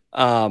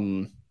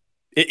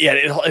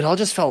it all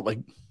just felt like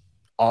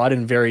odd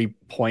and very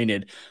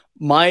pointed.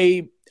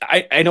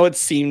 I know it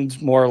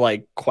seemed more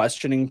like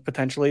questioning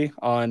potentially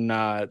on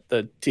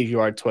the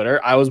TQR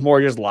Twitter. I was more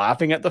just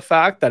laughing at the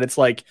fact that it's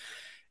like,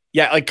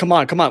 yeah, like, come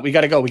on. We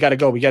got to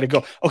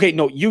go. Okay,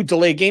 no, you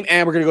delay game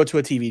and we're going to go to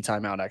a TV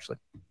timeout, actually.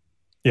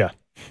 Yeah.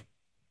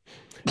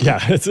 Yeah,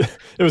 it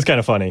was kind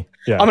of funny.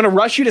 Yeah. I'm going to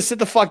rush you to sit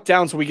the fuck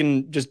down so we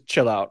can just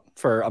chill out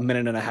for a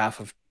minute and a half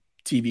of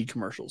TV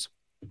commercials.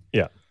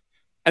 Yeah.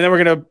 And then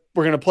we're going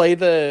to play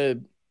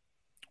the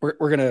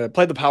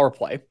power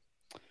play.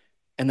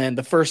 And then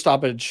the first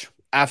stoppage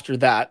after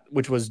that,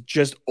 which was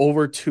just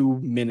over 2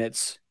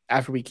 minutes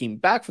after we came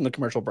back from the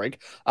commercial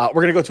break, we're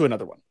going to go to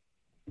another one.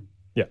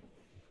 Yeah.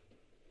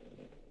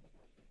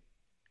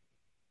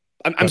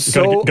 I'm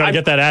so gotta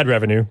get that ad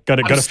revenue.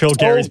 Gotta fill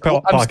Gary's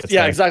pockets.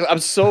 Yeah, exactly. I'm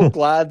so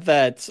glad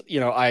that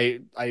I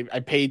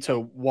pay to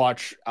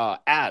watch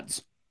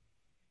ads.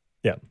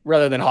 Yeah.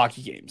 Rather than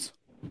hockey games.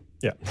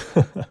 Yeah.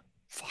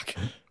 Fuck.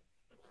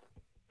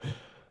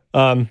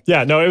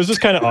 Yeah, no, it was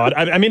just kind of odd.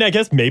 I mean, I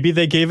guess maybe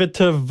they gave it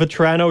to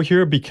Vetrano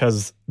here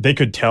because they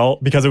could tell,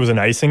 because it was an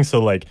icing.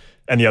 So like,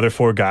 and the other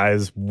 4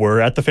 guys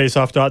were at the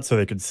face-off dot, so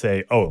they could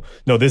say, "Oh,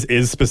 no, this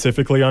is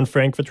specifically on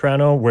Frank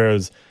Vetrano."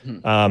 Whereas,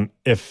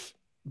 if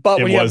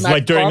it was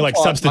like during like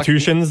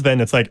substitutions,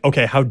 then it's like,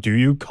 okay, how do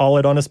you call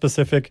it on a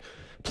specific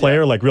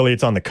player? Like, really,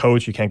 it's on the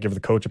coach. You can't give the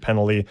coach a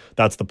penalty.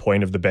 That's the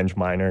point of the bench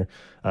minor.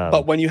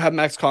 But when you have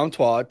Max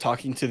Comtois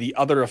talking to the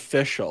other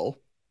official.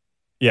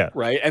 Yeah.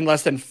 Right. And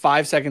less than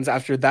 5 seconds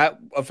after that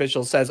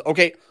official says,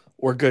 okay,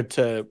 we're good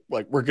to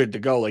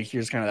go. Like,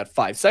 here's kind of that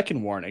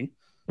 5-second warning.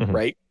 Mm-hmm.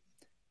 Right.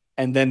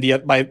 And then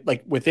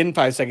within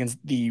 5 seconds,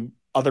 the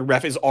other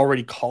ref is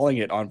already calling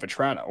it on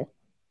Vetrano.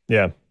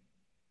 Yeah.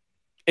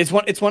 It's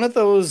one of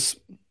those,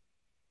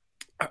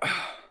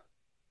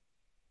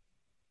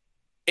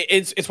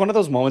 It's one of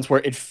those moments where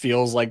it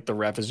feels like the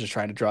ref is just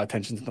trying to draw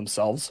attention to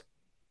themselves.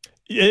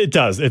 It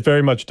does. It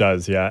very much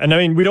does. Yeah. And I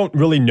mean, we don't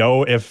really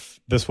know if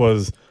this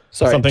was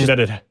something that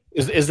it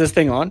is this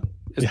thing on?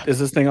 Is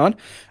this thing on?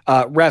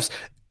 Refs,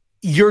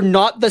 you're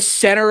not the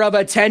center of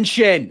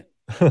attention.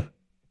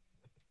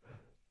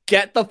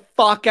 Get the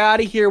fuck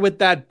out of here with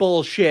that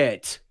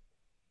bullshit.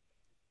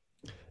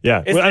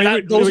 Yeah.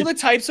 Those are the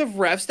types of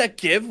refs that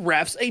give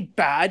refs a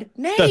bad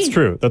name. That's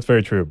true. That's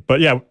very true. But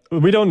yeah,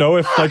 we don't know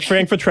if like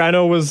Frank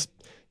Vetrano was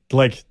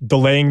like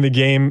delaying the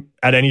game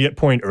at any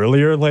point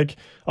earlier, like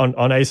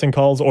on icing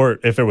calls, or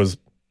if it was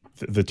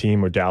the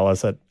team or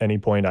Dallas at any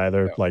point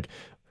either. Yeah. Like,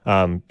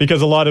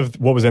 because a lot of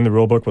what was in the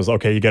rule book was,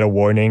 okay, you get a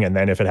warning, and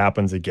then if it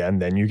happens again,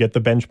 then you get the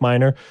bench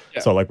minor.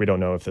 Yeah. So like, we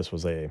don't know if this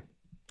was a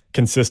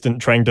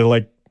consistent trying to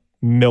like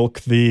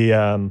milk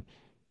the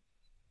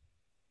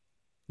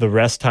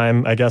rest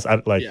time, I guess.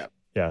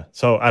 Yeah.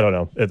 So I don't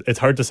know. It's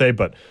hard to say,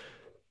 but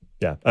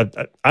yeah,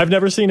 I've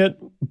never seen it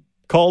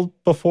called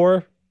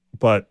before,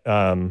 but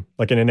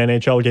like in an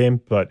NHL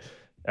game, but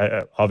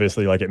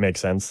obviously like it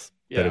makes sense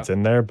that it's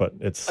in there, but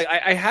it's like,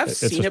 I have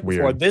seen it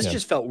before. Weird. This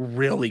just felt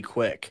really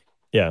quick.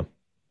 Yeah.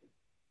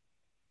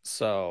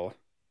 So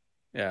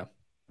yeah,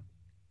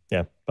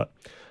 but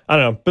I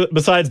don't know. But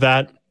besides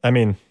that, I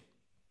mean,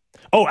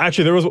 oh,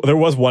 actually, there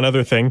was one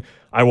other thing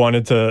I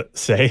wanted to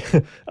say.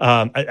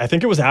 I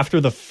think it was after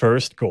the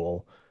first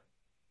goal.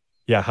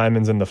 Yeah,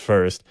 Hyman's in the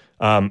first.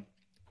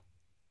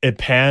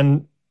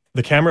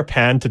 The camera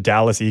panned to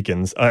Dallas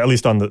Eakins, at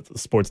least on the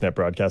Sportsnet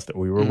broadcast that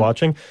we were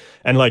watching,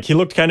 and like he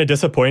looked kind of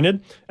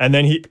disappointed, and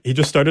then he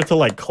just started to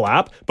like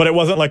clap, but it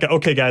wasn't like,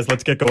 okay guys,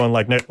 let's get going,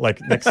 like next like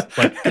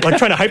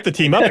trying to hype the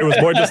team up. It was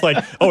more just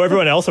like, oh,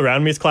 everyone else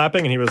around me is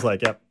clapping, and he was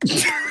like, yep.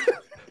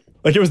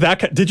 Like it was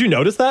that. Did you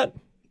notice that?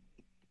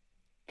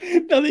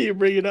 Now that you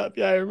bring it up,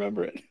 yeah, I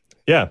remember it.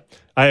 Yeah,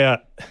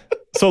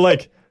 so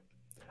like,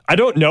 I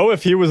don't know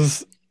if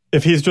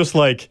he's just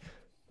like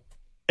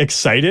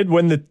excited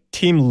when the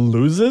team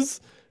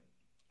loses,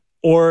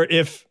 or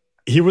if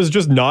he was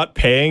just not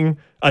paying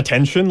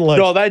attention. Like,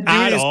 no, that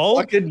dude is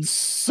fucking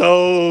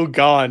so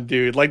gone,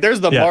 dude. Like,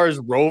 there's the Mars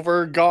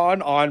rover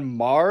gone on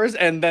Mars,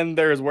 and then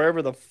there's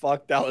wherever the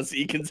fuck Dallas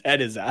Eakins'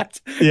 head is at.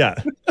 Yeah,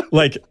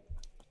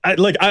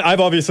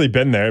 I've obviously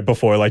been there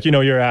before. Like, you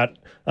know, you're at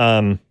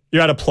a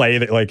play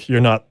that like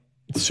you're not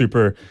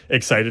super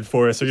excited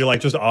for it, so you're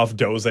like just off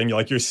dozing,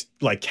 you're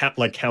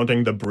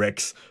counting the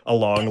bricks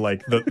along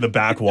like the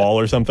back wall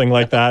or something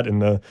like that in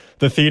the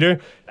theater,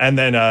 and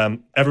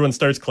then everyone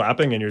starts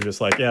clapping and you're just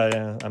like,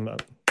 yeah,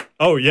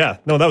 oh yeah,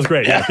 no, that was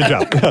great, yeah, good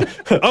job.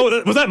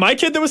 Oh, was that my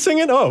kid that was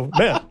singing? Oh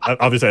man,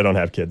 obviously I don't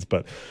have kids,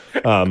 but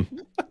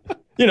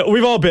you know,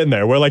 we've all been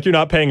there where like you're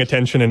not paying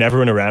attention and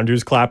everyone around you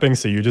is clapping,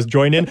 so you just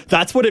join in.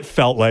 That's what it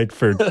felt like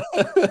for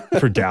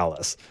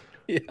Dallas.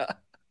 Yeah.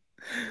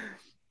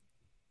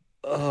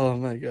 Oh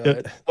my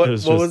god! What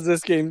was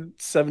this game?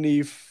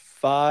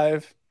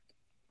 75.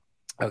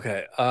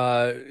 Okay.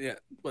 Yeah.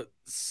 What?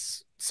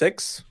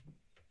 Six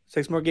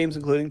more games,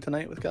 including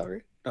tonight with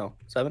Calgary. No,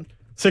 7.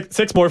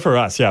 Six more for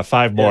us. Yeah,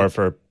 5 more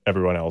for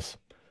everyone else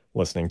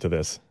listening to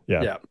this.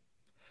 Yeah. Yeah.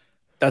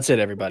 That's it,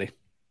 everybody.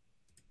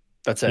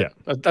 That's it.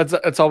 Yeah.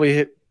 That's all we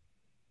hit.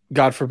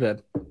 God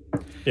forbid.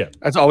 Yeah.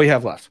 That's all we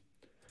have left.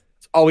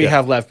 That's all we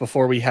have left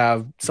before we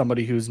have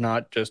somebody who's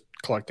not just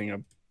collecting a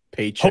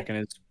paycheck and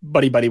it's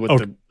buddy with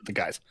the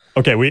guys.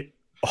 Okay,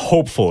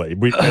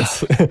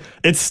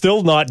 it's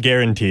still not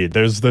guaranteed.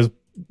 There's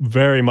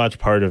very much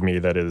part of me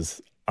that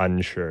is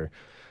unsure.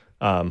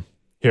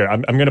 Here,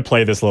 I'm going to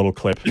play this little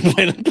clip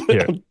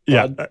here.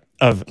 Yeah,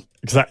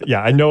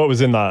 I know it was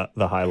in the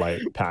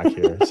highlight pack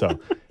here. So,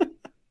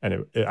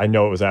 and I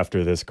know it was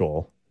after this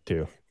goal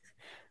too.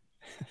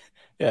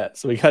 Yeah,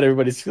 so we got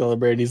everybody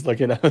celebrating. He's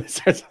looking at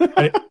just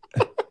the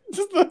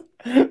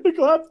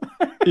clap.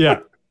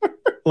 Yeah,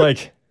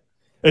 like.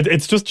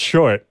 It's just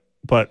short,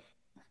 but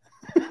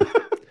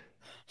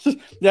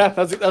yeah,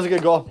 that's a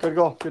good goal. Good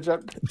goal. Good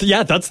job.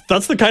 Yeah,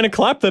 that's the kind of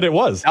clap that it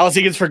was. Dallas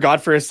Eakins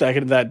forgot for a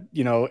second that,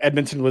 you know,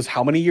 Edmonton was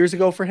how many years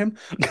ago for him?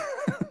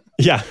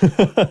 Yeah.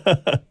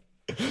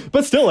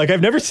 But still, like, I've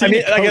never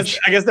seen. I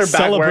guess they're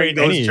back wearing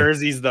those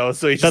jerseys though,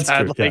 so he's just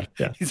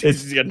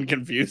he's getting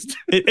confused.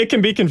 It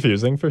can be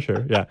confusing for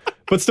sure. Yeah,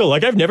 but still,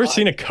 like, I've never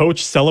seen a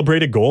coach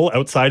celebrate a goal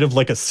outside of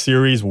like a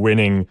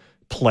series-winning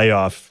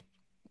playoff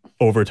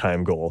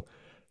overtime goal.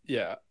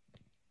 Yeah.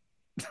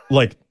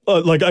 Like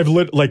I've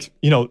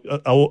you know, a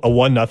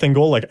 1-0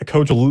 goal, like a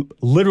coach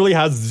literally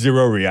has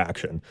zero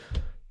reaction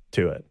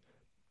to it.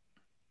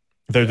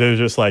 They're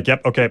just like,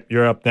 yep, okay,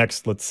 you're up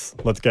next. Let's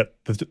get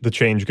the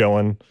change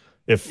going.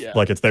 If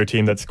like it's their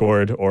team that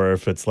scored, or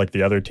if it's like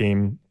the other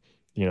team,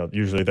 you know,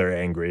 usually they're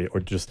angry,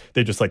 or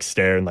they just like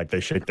stare and like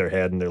they shake their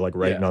head and they're like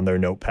writing on their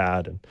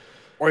notepad. And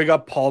or you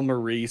got Paul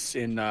Maurice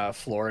in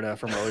Florida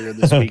from earlier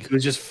this week,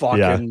 who's just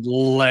fucking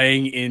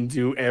laying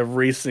into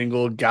every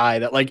single guy.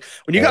 That, like,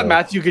 when you got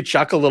Matthew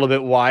Tkachuk a little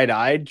bit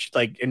wide-eyed,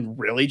 like, and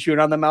really chewing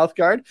on the mouth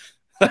guard,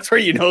 that's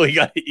where you know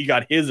he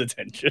got his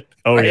attention.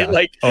 Oh right? yeah,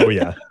 like, oh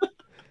yeah,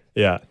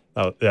 yeah.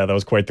 Oh, yeah, that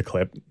was quite the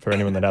clip. For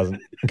anyone that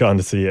hasn't gone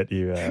to see it,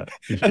 you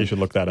should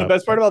look that up. The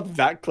best part about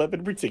that clip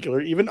in particular,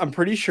 even I'm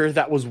pretty sure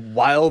that was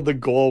while the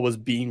goal was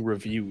being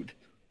reviewed,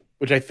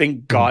 which I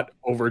think got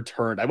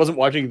overturned. I wasn't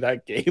watching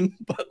that game,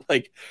 but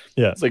like,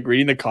 it's like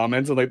reading the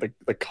comments and like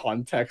the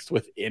context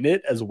within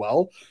it as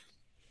well.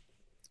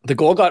 The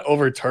goal got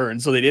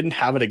overturned, so they didn't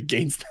have it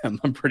against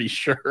them, I'm pretty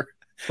sure.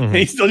 And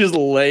he's still just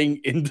laying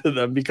into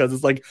them because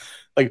it's like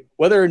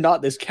whether or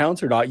not this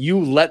counts or not, you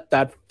let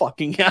that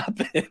fucking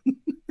happen.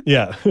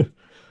 Yeah.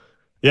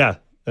 Yeah.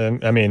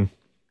 I mean,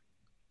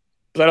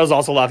 but I was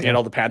also laughing at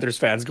all the Panthers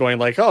fans going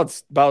like, oh,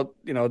 it's about,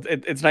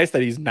 it's nice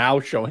that he's now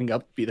showing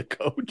up to be the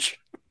coach.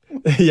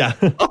 Yeah.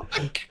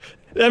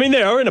 I mean,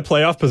 they are in a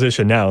playoff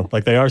position now.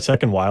 Like, they are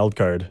second wild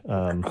card.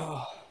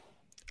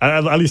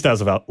 At least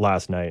as of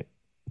last night.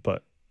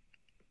 But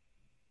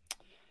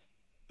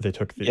they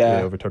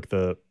overtook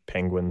the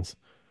Penguins.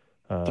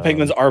 The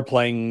Penguins are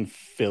playing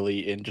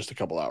Philly in just a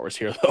couple hours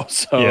here, though.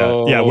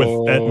 So yeah,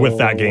 with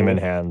that game in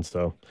hand.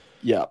 So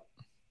yeah,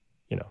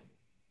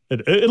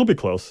 it'll be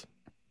close.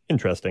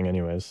 Interesting,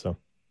 anyways. So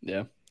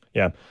yeah.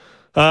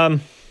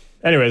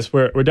 Anyways,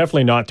 we're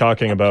definitely not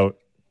talking about.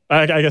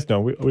 I guess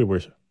no, we were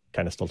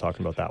kind of still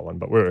talking about that one,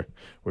 but we're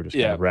just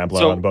kind of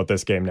rambling on about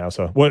this game now.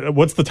 So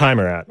what's the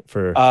timer at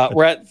for?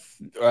 We're at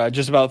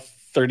just about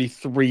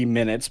 33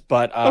 minutes,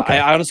 but okay.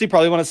 I honestly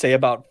probably want to say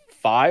about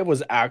 5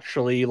 was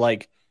actually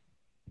like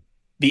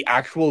the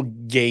actual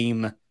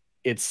game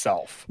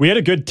itself. We had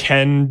a good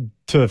 10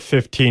 to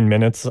 15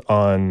 minutes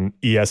on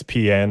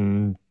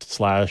ESPN/TNT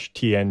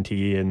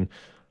and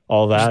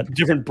all that. Just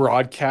different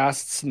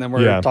broadcasts, and then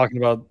we're talking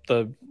about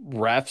the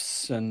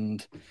refs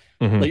and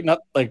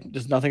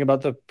just nothing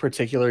about the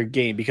particular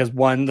game, because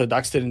one, the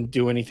Ducks didn't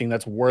do anything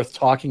that's worth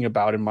talking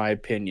about in my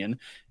opinion,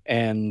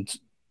 and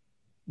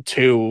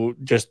two,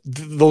 just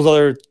those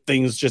other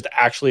things just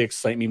actually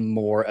excite me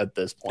more at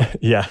this point.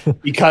 Yeah.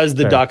 Because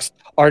the Ducks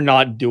are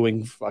not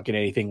doing fucking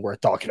anything worth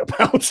talking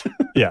about.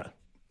 Yeah.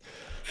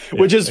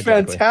 Which is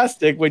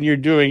fantastic when you're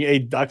doing a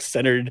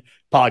Ducks-centered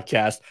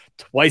podcast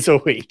twice a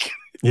week.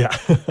 Yeah.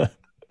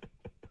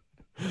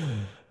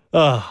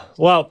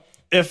 Well,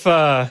 if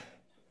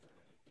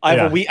I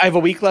have a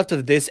week left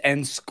of this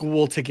and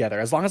school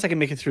together. As long as I can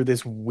make it through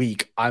this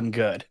week, I'm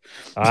good.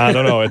 I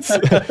don't know. We're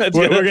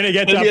going to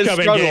get to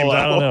upcoming games.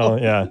 I don't know.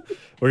 Yeah.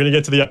 We're going to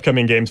get to the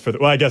upcoming games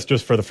I guess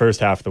just for the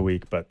first half of the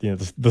week, but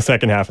the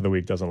second half of the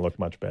week doesn't look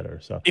much better.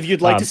 So if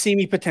you'd like to see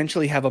me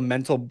potentially have a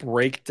mental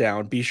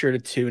breakdown, be sure to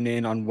tune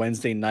in on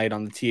Wednesday night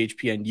on the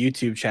THPN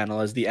YouTube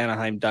channel as the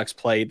Anaheim Ducks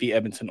play the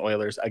Edmonton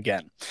Oilers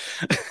again.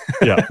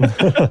 Yeah.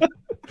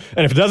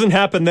 And if it doesn't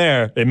happen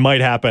there, it might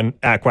happen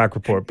at Quack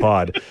Report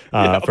Pod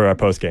for our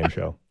post-game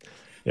show.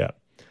 Yeah.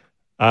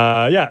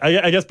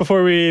 I guess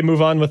before we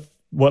move on with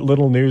what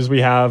little news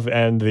we have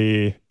and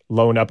the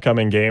lone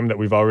upcoming game that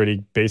we've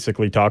already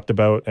basically talked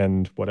about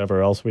and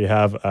whatever else we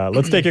have,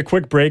 let's take a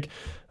quick break.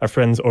 Our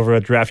friends over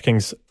at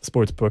DraftKings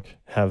Sportsbook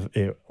have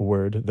a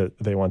word that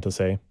they want to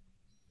say.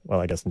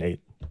 Well, I guess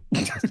Nate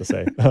has to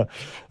say.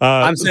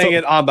 I'm saying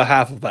it on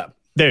behalf of them.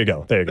 There you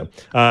go.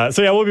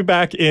 So we'll be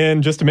back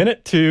in just a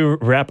minute to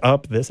wrap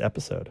up this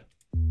episode.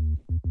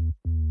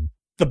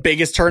 The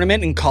biggest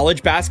tournament in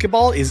college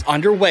basketball is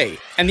underway,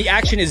 and the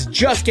action is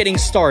just getting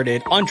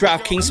started on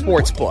DraftKings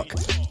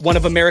Sportsbook, one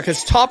of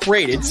America's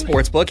top-rated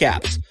sportsbook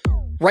apps.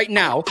 Right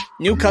now,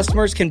 new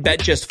customers can bet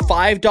just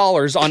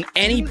 $5 on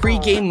any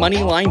pregame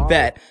moneyline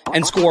bet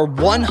and score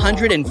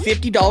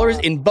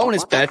 $150 in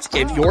bonus bets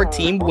if your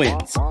team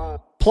wins.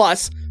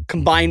 Plus,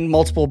 combine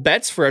multiple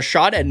bets for a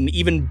shot at an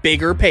even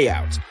bigger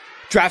payout.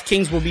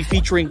 DraftKings will be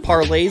featuring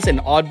parlays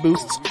and odd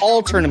boosts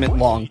all tournament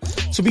long,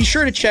 so be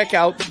sure to check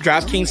out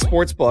DraftKings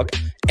Sportsbook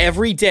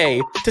every day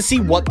to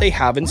see what they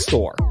have in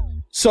store.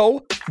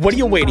 So, what are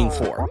you waiting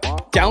for?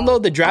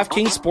 Download the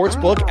DraftKings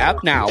Sportsbook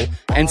app now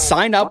and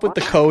sign up with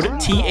the code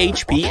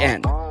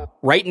THPN.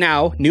 Right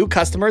now, new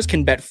customers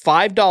can bet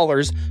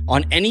 $5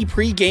 on any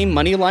pregame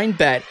moneyline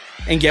bet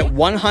and get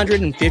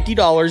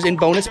 $150 in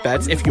bonus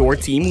bets if your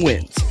team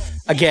wins.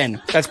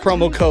 Again, that's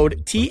promo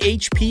code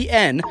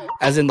THPN,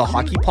 as in the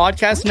Hockey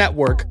Podcast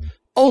Network,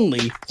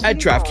 only at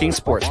DraftKings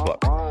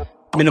Sportsbook.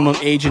 Minimum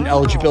age and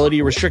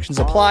eligibility restrictions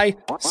apply.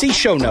 See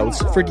show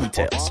notes for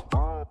details.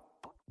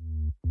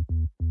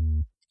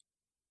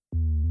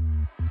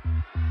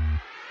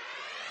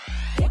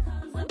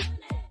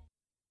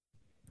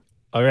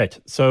 All right.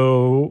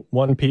 So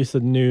one piece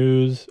of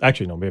news.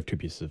 Actually, no, we have two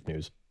pieces of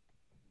news.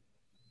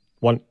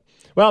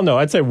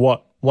 I'd say one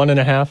and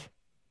a half.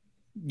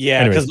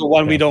 Yeah, because the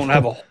one we don't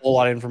have a whole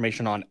lot of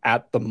information on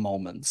at the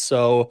moment.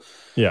 So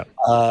yeah.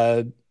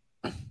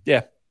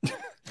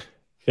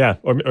 Yeah,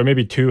 or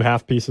maybe two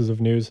half pieces of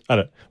news. I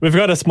don't know. We've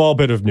got a small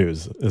bit of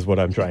news, is what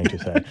I'm trying to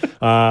say.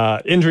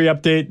 Injury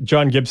update.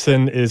 John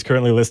Gibson is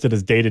currently listed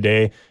as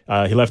day-to-day.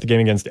 He left the game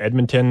against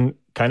Edmonton.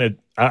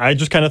 I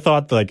just kind of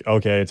thought, like,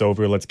 okay, it's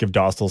over. Let's give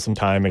Dostal some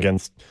time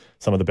against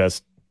some of the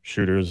best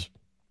shooters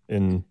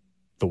in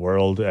the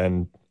world.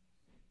 And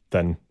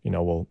then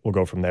we'll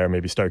go from there.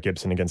 Maybe start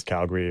Gibson against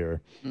Calgary,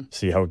 or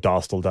see how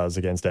Dostal does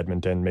against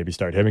Edmonton. Maybe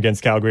start him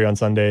against Calgary on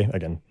Sunday.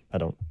 Again, I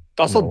don't.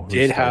 Dostal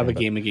did have a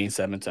game against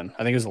Edmonton.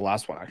 I think it was the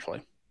last one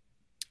actually.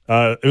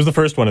 It was the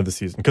first one of the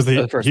season because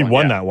he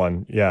won that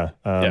one. Yeah.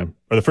 Yeah.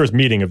 Or the first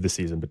meeting of the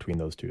season between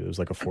those two. It was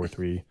like a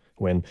 4-3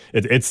 win.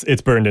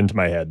 It's burned into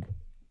my head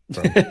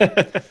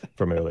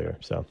from earlier.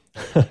 So,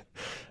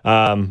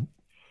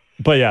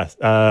 but yeah,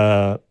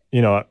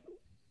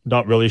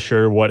 not really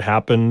sure what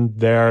happened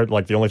there.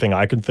 Like the only thing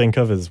I could think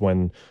of is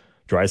when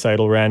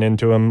Draisaitl ran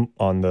into him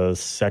on the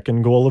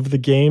second goal of the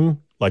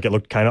game. Like it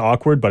looked kind of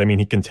awkward, but I mean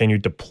he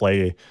continued to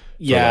play.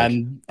 Yeah,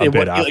 and he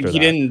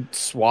didn't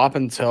swap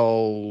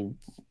until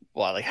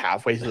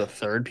halfway through the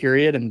third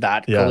period, and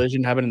that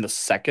collision happened in the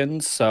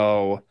second.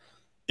 So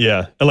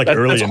yeah, and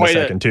early in the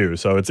second too.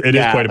 So it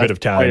is quite a bit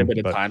of time. Quite a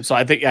bit of time. So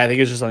I think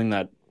it's just something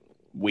that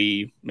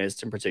we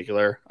missed in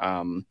particular.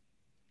 So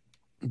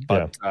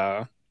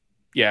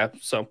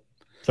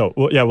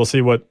we'll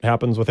see what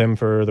happens with him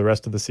for the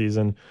rest of the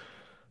season.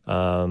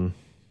 I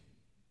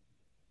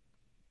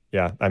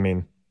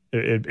mean,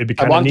 it'd be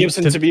kind of I want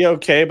Gibson to be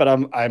okay, but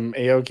I'm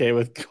a-okay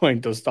with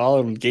going Dostal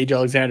and Gage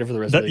Alexander for the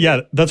rest of the year.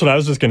 Yeah, that's what I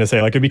was just gonna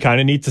say. Like it'd be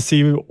kind of neat to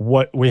see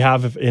what we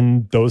have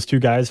in those two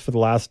guys for the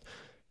last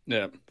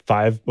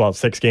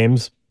 6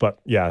 games. But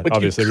yeah,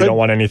 obviously we don't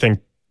want anything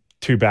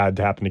too bad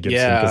to happen to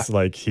Gibson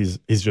because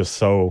he's just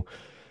so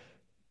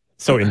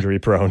injury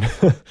prone.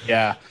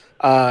 Yeah.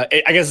 I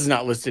guess it's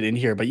not listed in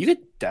here, but you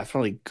could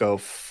definitely go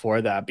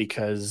for that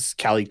because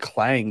Callie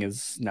Klang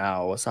is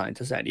now assigned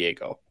to San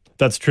Diego.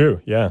 That's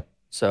true. Yeah.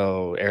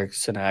 So Eric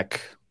Sinek,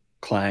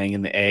 Klang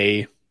in the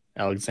A,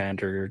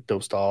 Alexander,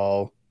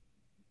 Dostal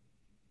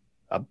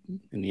up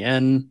in the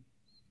N.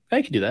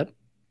 I could do that.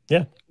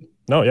 Yeah.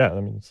 No, yeah.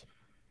 I mean, it's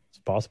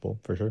possible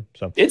for sure.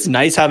 So it's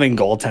nice having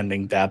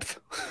goaltending depth.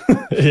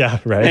 Yeah,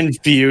 right. And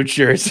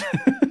futures.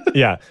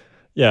 Yeah.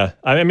 Yeah.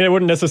 I mean, I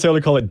wouldn't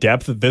necessarily call it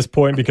depth at this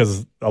point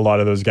because a lot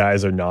of those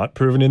guys are not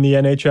proven in the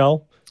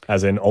NHL,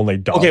 as in only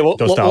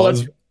Dostal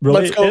is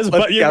really is.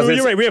 But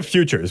you're right. We have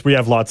futures. We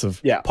have lots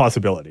of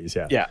possibilities.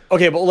 Yeah. Yeah.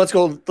 Okay, but let's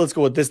go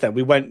with this then.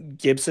 We went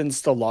Gibson,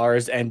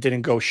 Stolarz, and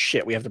didn't go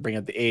shit. We have to bring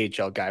up the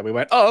AHL guy. We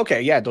went, oh,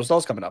 okay, yeah,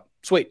 Dostal's coming up.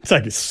 Sweet. It's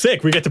like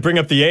sick. We get to bring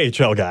up the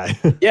AHL guy.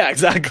 Yeah,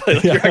 exactly.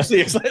 You're actually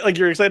excited. Like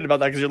you're excited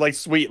about that because you're like,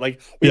 sweet. Like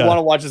we want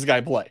to watch this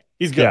guy play.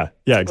 He's good. Yeah.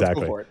 Yeah.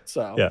 Exactly. Let's go for it.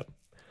 So yeah.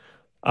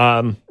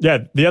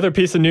 The other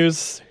piece of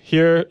news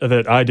here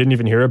that I didn't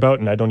even hear about,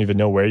 and I don't even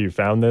know where you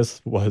found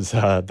this, was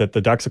that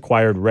the Ducks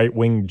acquired right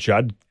wing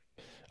Judd.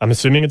 I'm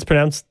assuming it's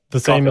pronounced the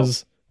same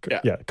as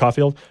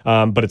Caulfield,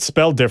 but it's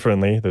spelled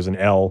differently. There's an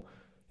L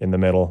in the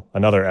middle,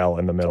 another L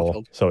in the middle,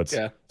 Caulfield. So it's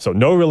so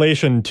no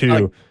relation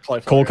to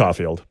Cole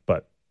Caulfield,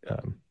 but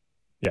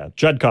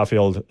Judd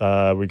Caulfield.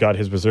 We got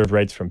his reserve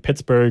rights from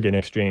Pittsburgh in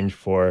exchange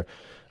for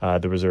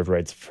the reserve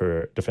rights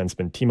for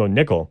defenseman Timo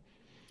Nickel.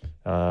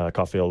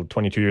 Caulfield,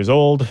 22 years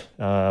old,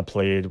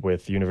 played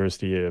with the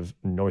University of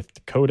North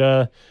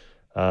Dakota.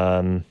 He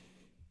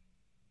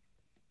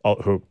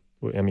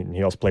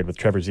also played with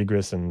Trevor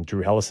Zegras and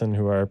Drew Hellison,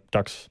 who are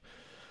Ducks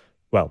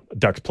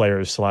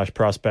players /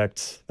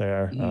 prospects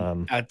there.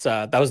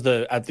 That was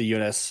at the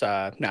UNS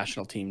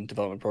national team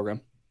development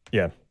program.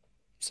 Yeah.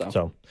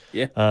 So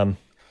yeah. I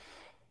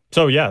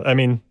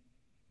mean,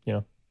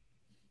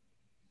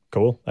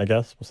 cool. I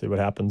guess we'll see what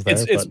happens there.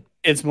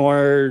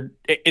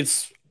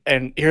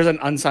 And here's an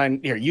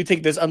unsigned. Here, you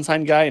take this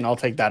unsigned guy, and I'll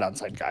take that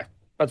unsigned guy.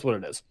 That's what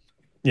it is.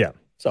 Yeah.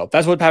 So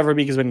that's what Pat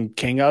Verbeek has been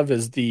king of,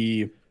 is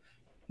the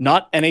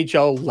not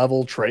NHL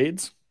level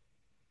trades.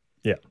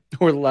 Yeah.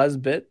 Or the last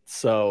bit.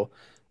 So,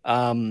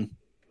 Caulfield's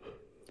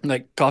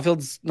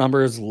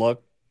numbers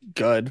look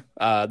good.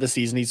 This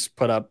season he's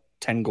put up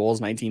 10 goals,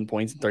 19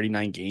 points in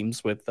 39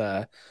 games with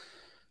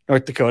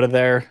North Dakota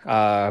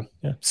there.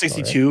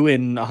 62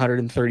 in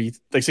 130,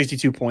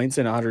 62 points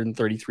in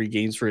 133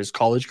 games for his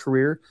college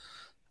career.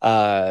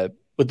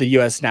 With the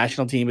U.S.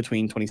 national team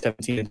between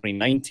 2017 and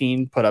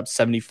 2019, put up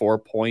 74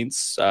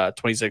 points,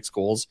 26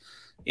 goals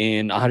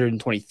in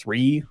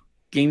 123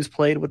 games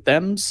played with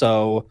them.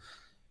 So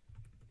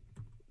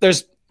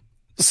there's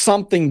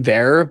something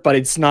there, but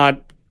it's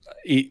not.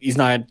 He's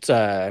not.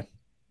 Kind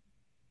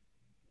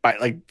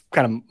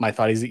of my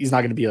thought. He's not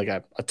going to be like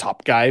a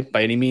top guy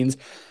by any means.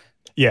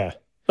 Yeah,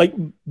 like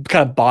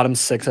kind of bottom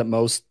 6 at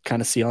most,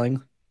 kind of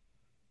ceiling,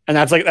 and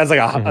that's like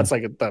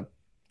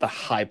the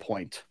high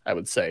point, I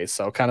would say.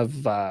 So kind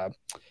of,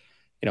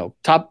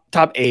 top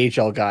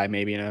AHL guy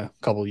maybe in a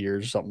couple of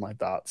years or something like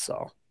that.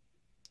 So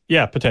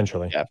yeah,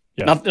 potentially. Yeah.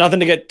 Nothing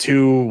to get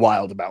too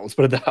wild about. Let's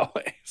put it that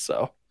way.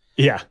 So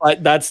yeah,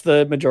 but that's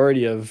the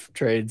majority of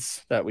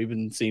trades that we've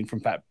been seeing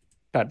from Pat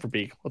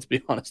Verbeek. Let's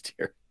be honest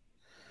here.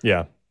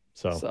 Yeah.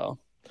 So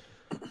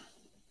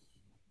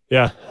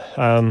yeah.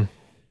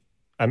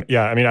 I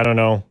mean, I don't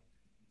know.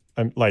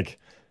 I'm like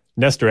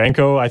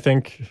Nestorenko, I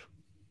think.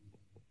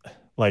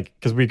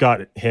 Because we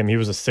got him, he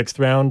was a 6th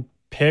round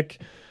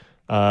pick,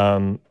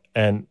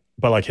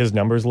 but his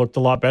numbers looked a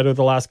lot better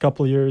the last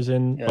couple of years.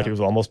 He was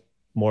almost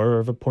more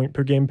of a point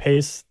per game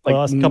pace the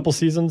last couple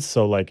seasons.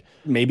 So like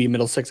maybe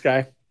middle six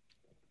guy.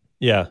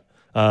 Yeah.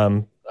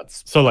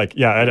 So like,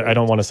 yeah, I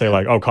don't want to say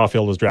like, oh,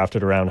 Caulfield was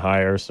drafted around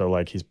higher, so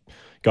like he's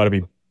got to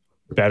be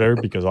better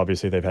because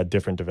obviously they've had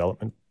different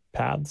development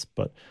paths.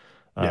 But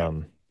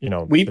you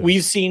know,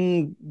 we've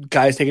seen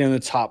guys taken in the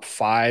top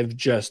 5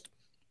 just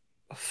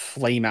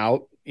flame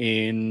out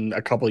in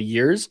a couple of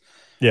years.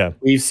 Yeah,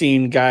 we've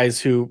seen guys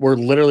who were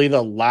literally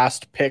the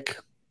last pick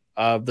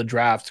of the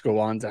draft go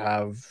on to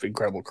have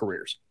incredible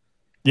careers.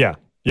 Yeah,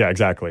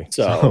 exactly.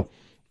 So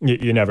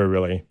you never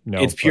really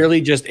know. It's purely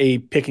just a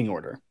picking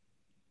order.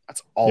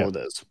 That's all it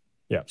is.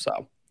 Yeah.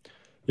 So.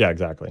 Yeah,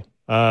 exactly.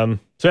 So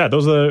yeah,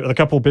 those are a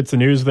couple bits of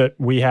news that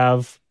we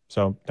have.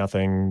 So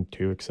nothing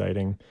too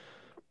exciting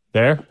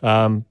there.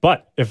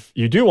 But if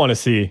you do want to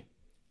see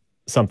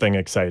something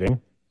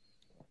exciting,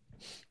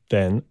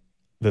 then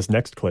this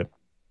next clip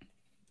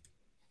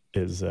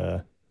is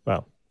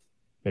well,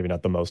 maybe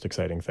not the most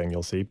exciting thing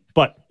you'll see,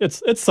 but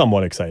it's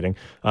somewhat exciting.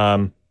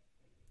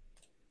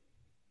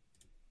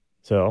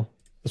 So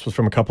this was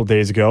from a couple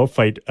days ago.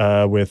 Fight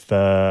with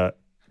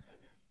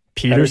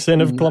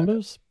Peterson of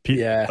Columbus.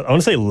 Yeah, I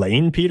want to say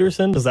Lane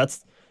Peterson. Does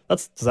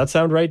that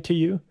sound right to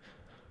you?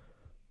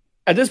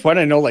 At this point,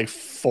 I know like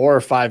 4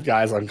 or 5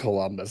 guys on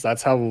Columbus.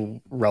 That's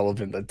how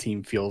relevant the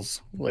team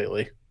feels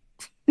lately.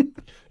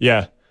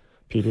 Yeah,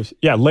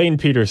 Lane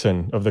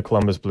Peterson of the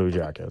Columbus Blue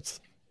Jackets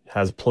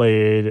has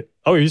played.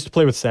 Oh, he used to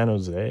play with San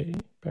Jose,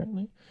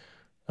 apparently.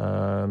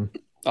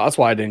 That's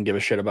why I didn't give a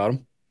shit about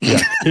him. Yeah,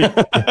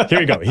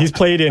 here you go. He's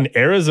played in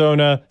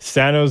Arizona,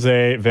 San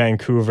Jose,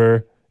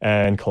 Vancouver,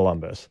 and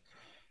Columbus.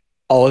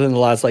 All within the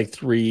last like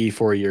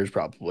 3-4 years,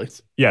 probably.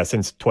 Yeah,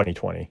 since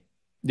 2020.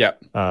 Yeah.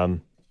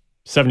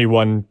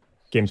 71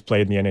 games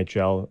played in the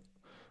NHL.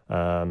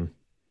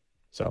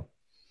 So,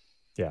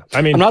 yeah.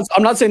 I mean,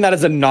 I'm not saying that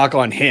as a knock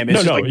on him.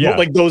 It's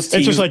like those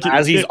teams, it's just like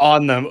as he's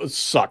on them,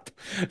 sucked.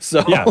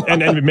 So yeah,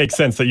 and it makes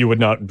sense that you would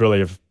not really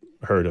have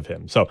heard of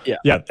him. So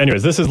yeah.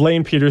 Anyways, this is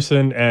Lane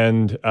Peterson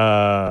and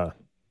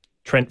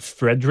Trent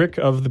Frederick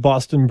of the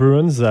Boston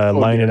Bruins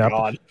lining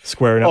up,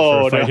 squaring up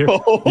for a fight here.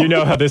 You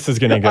know how this is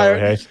going to go,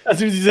 hey? As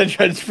soon as you said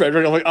Trent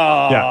Frederick, I'm like,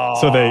 oh. Yeah,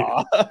 so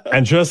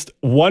and just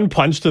one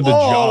punch to the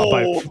jaw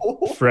by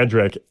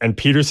Frederick, and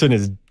Peterson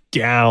is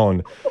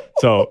down.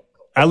 So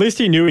at least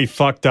he knew he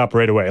fucked up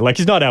right away. Like,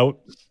 he's not out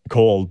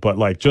cold, but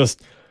like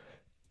just,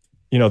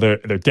 you know, they're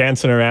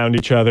dancing around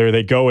each other.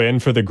 They go in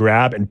for the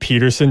grab, and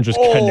Peterson just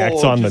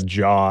connects on the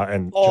jaw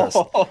and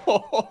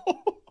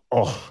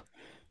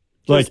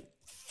like,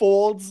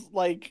 folds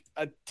like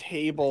a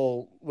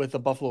table with a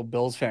Buffalo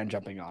Bills fan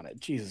jumping on it.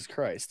 Jesus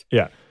Christ.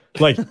 Yeah.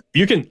 Like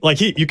you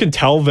can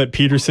tell that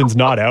Peterson's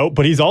not out,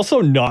 but he's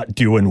also not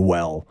doing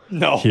well.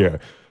 No. Here.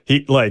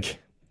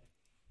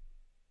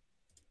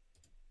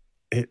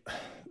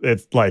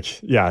 It's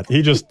like, yeah,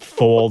 he just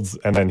folds,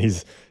 and then he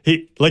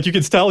like, you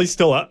can tell he's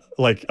still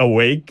like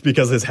awake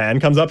because his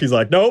hand comes up. He's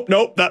like, nope,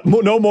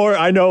 no more.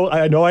 I know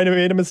I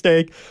made a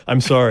mistake. I'm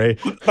sorry.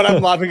 But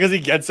I'm laughing because he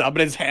gets up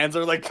and his hands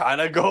are like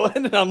kind of going,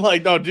 and I'm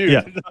like, no,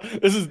 dude,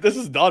 this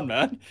is done,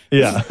 man.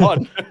 This is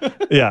done.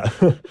 Yeah.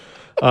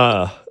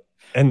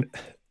 And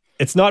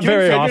it's not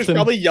very often.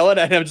 Probably yelling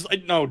at him, just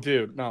like, no,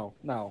 dude, no.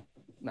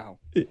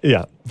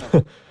 Yeah.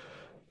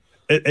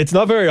 It's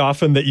not very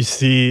often that you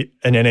see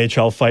an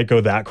NHL fight go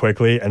that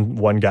quickly and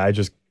one guy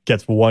just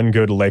gets one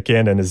good lick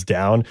in and is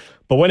down.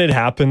 But when it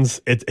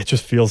happens, it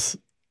just feels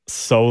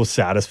so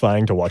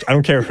satisfying to watch. I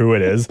don't care who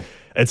it is.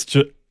 It's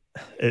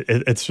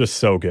just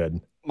so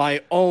good.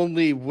 My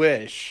only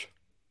wish: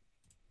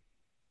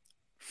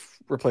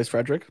 replace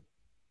Frederick,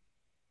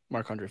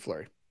 Marc-Andre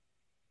Fleury,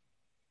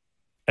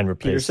 and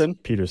replace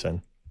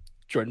Peterson.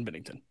 Jordan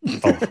Binnington.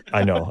 Oh,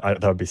 I know.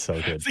 That would be so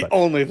good. It's the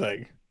only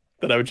thing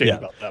that I would change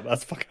about that.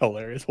 That's fucking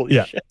hilarious. Holy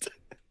shit.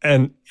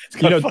 And it's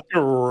got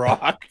fucking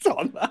rocked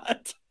on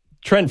that.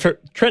 Trent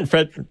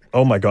Fred.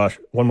 Oh my gosh.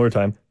 One more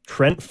time.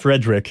 Trent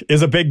Frederick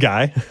is a big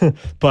guy,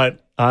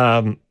 but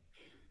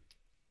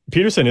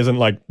Peterson isn't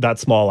like that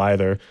small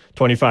either.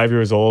 25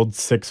 years old,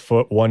 6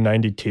 foot,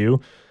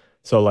 192.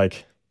 So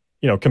like,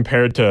 you know,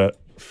 compared to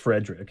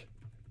Frederick,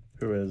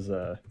 who is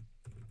I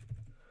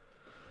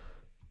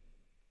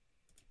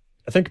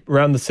think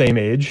around the same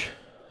age.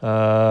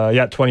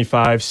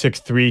 25,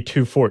 6'3",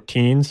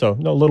 214. So a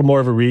little more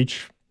of a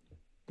reach,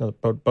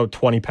 about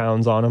 20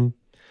 pounds on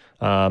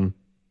him.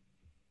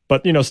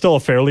 But, you know, still a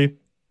fairly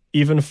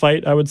even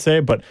fight, I would say.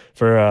 But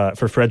for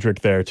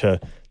Frederick there to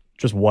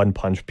just one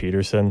punch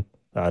Peterson,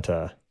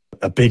 a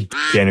big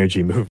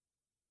energy move.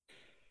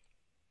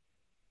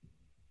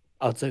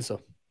 I would say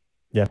so.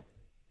 Yeah.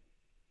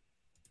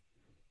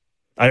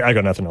 I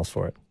got nothing else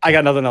for it. I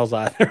got nothing else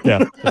either.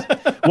 Yeah.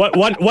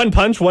 One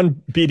punch,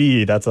 one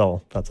BDE. That's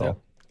all.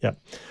 Yeah.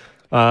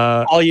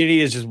 All you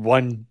need is just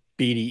one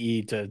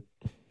BDE to.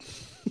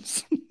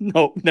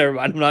 No, never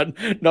mind.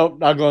 Not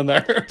going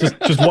there.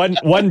 just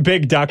one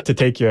big duck to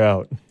take you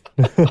out.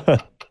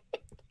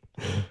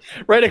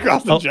 Right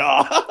across the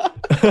jaw.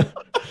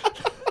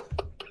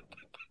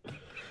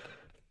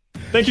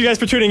 Thank you guys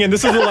for tuning in.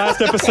 This is the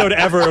last episode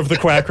ever of the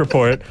Quack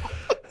Report.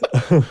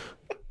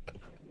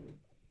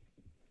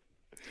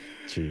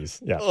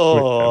 Jeez. Yeah.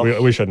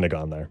 Oh. We shouldn't have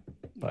gone there.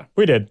 But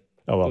we did.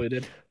 Oh well. We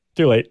did.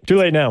 Too late. Too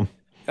late now.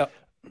 Yep.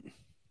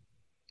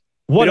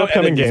 One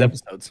upcoming game.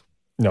 Episodes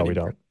no, we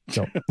don't.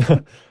 No.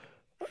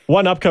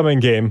 One upcoming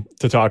game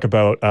to talk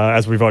about.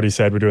 As we've already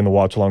said, we're doing the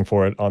watch along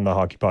for it on the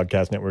Hockey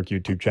Podcast Network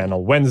YouTube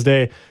channel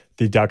Wednesday.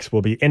 The Ducks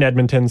will be in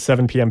Edmonton,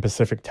 7 p.m.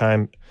 Pacific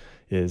time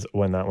is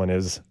when that one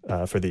is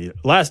for the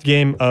last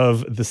game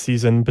of the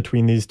season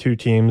between these two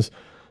teams.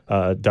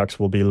 Ducks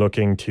will be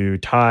looking to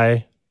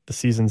tie the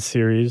season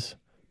series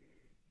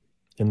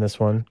in this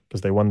one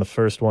because they won the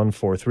first one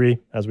 4-3,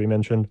 as we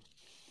mentioned.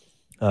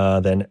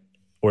 Then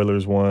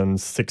Oilers won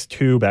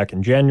 6-2 back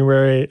in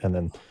January, and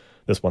then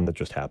this one that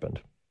just happened.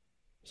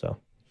 So,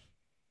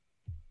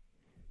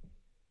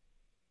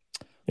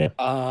 yeah.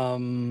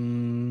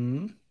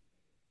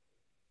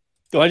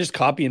 Do I just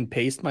copy and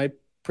paste my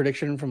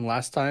prediction from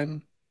last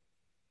time?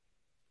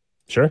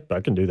 Sure,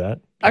 I can do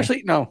that.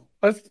 Actually, no.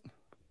 I'm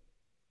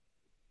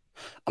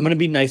going to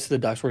be nice to the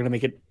Ducks. We're going to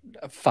make it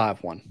a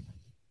 5-1. You're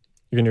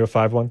going to do a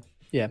 5-1?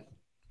 Yeah.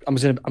 I'm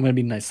going to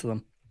be nice to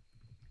them.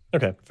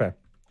 Okay, fair.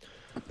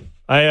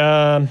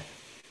 I'm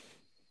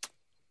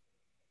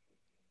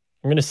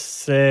going to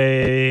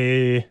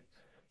say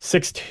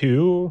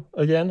 6-2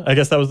 again. I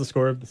guess that was the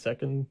score of the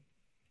second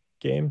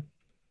game.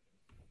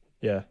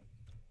 Yeah.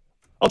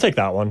 I'll take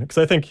that one because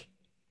I think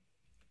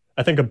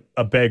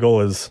a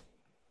bagel is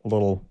a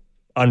little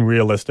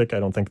unrealistic. I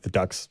don't think the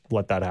Ducks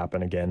let that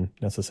happen again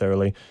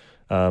necessarily.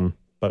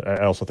 But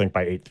I also think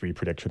my 8-3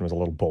 prediction was a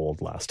little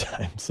bold last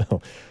time.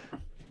 So,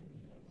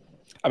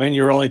 I mean,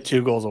 you were only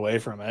 2 goals away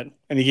from it,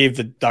 and you gave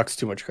the Ducks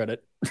too much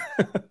credit.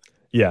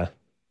 Yeah.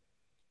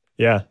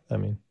 I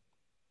mean,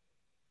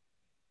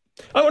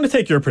 I want to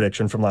take your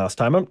prediction from last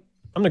time. I'm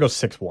going to go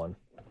 6-1.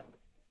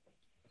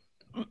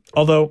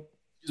 Although,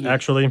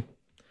 actually,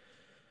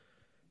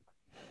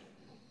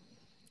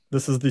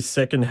 this is the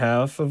second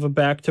half of a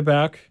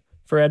back-to-back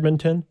for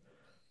Edmonton.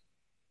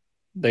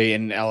 They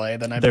in LA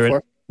the night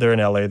before? They're in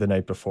LA the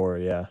night before,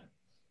 yeah.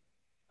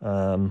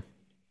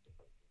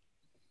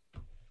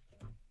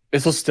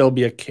 This will still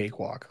be a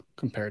cakewalk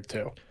compared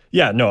to.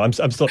 Yeah, no, I'm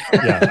still.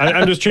 Yeah,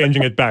 I'm just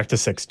changing it back to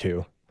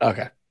 6-2.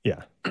 Okay.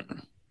 Yeah.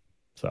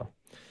 So.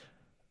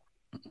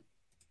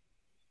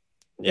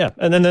 Yeah,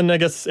 and then I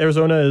guess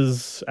Arizona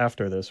is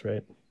after this,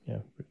 right? Yeah,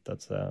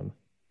 that's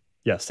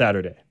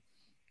Saturday.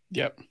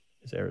 Yep.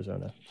 Is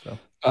Arizona. So.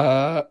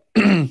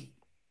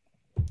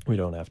 We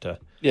don't have to.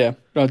 Yeah, we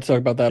don't have to talk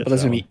about that, but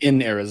that's going to be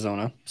in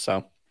Arizona.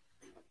 So.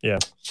 Yeah.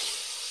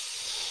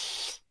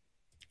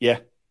 Yeah.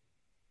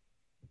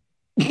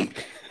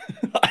 Like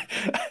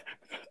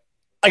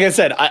I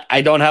said,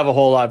 I don't have a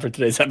whole lot for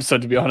today's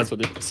episode, to be honest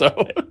with you.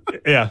 So.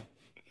 Yeah,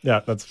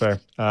 that's fair.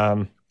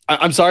 I'm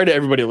sorry to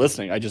everybody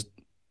listening.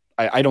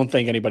 I don't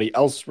think anybody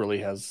else really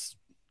has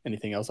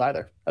anything else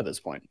either at this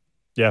point.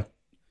 Yeah.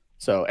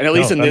 So, and at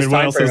least in this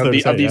time frame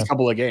of these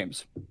couple of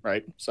games,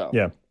 right? So.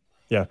 Yeah.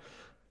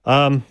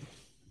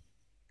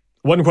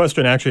 One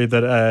question actually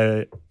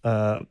that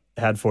I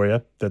had for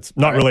you that's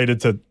not related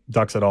to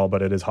Ducks at all,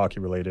 but it is hockey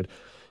related,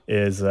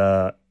 is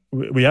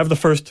we have the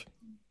first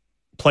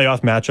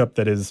playoff matchup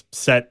that is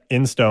set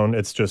in stone.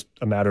 It's just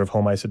a matter of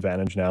home ice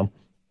advantage now,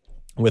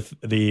 with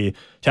the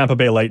Tampa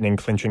Bay Lightning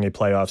clinching a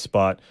playoff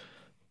spot.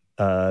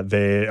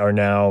 They are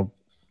now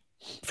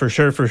for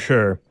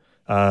sure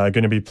going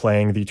to be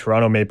playing the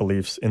Toronto Maple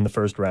Leafs in the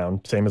first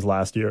round, same as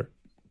last year.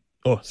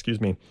 Oh, excuse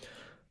me.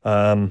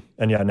 And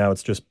yeah, now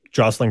it's just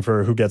jostling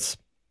for who gets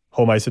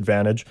home ice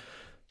advantage.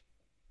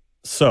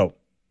 So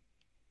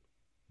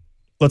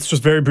let's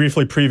just very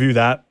briefly preview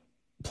that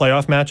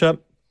playoff matchup.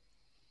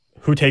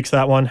 Who takes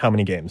that one? How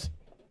many games?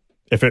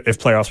 If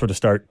playoffs were to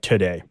start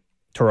today,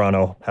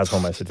 Toronto has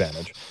home ice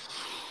advantage.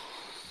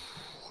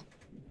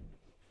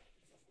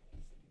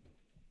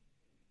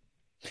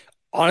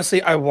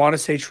 Honestly, I want to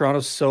say Toronto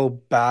so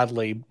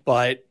badly,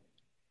 but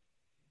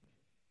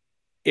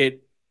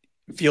it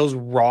feels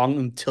wrong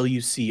until you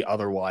see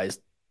otherwise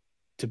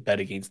to bet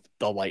against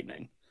the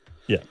Lightning.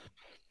 Yeah.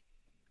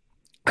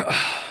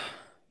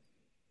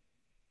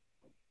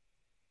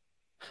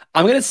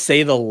 I'm going to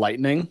say the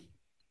Lightning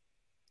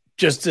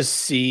just to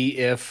see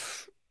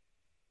if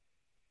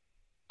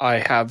I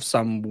have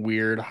some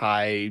weird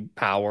high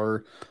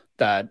power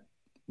that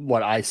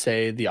what I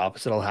say the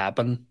opposite will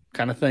happen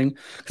kind of thing.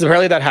 Because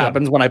apparently that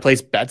happens when I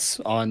place bets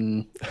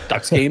on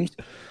Ducks games,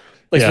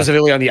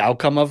 specifically on the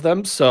outcome of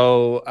them.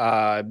 So,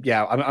 I'm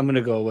going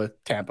to go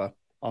with Tampa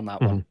on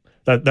that one.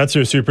 That's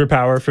your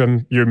superpower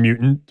from your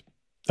mutant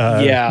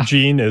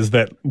gene, is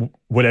that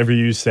whatever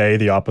you say,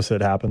 the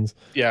opposite happens.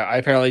 Yeah, I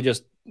apparently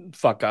just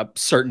fuck up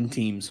certain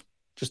teams,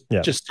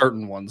 just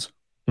certain ones.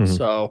 Mm-hmm.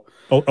 So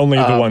only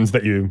the ones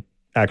that you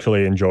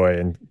actually enjoy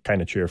and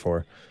kind of cheer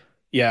for.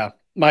 Yeah,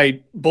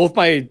 both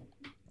my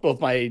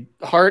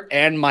heart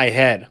and my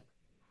head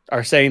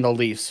are saying the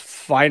Leafs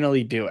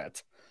finally do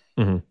it.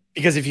 Mm-hmm.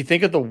 Because if you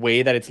think of the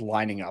way that it's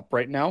lining up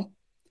right now,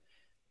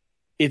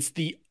 it's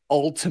the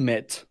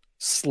ultimate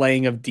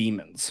slaying of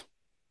demons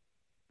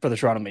for the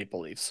Toronto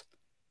Maple Leafs.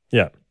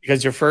 Yeah.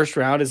 Because your first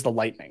round is the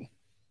Lightning.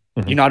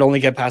 Mhm. You not only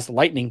get past the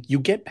Lightning, you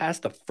get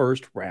past the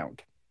first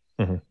round.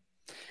 Mhm.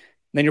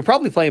 Then you're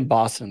probably playing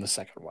Boston in the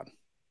second one.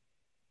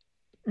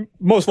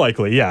 Most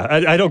likely, yeah.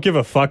 I don't give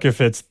a fuck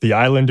if it's the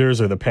Islanders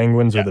or the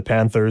Penguins or the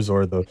Panthers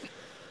or the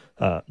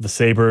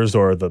Sabres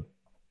or the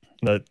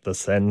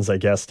Sens, I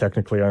guess,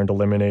 technically aren't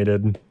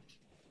eliminated.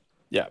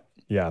 Yeah.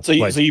 Yeah. So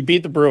you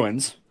beat the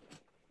Bruins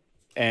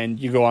and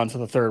you go on to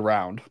the third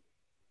round.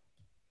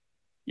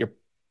 You're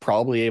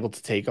probably able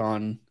to take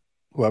on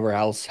whoever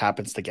else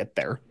happens to get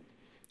there.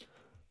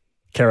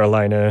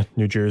 Carolina,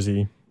 New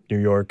Jersey, New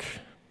York,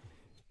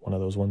 one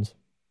of those ones.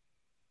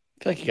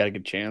 I feel like you got a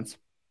good chance.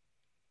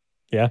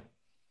 Yeah.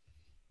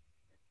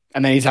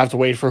 And then you have to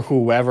wait for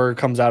whoever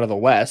comes out of the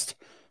West,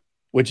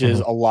 which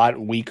is a lot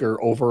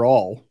weaker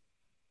overall.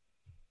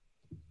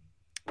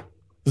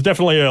 There's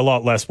definitely a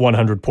lot less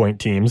 100-point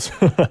teams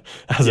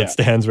as it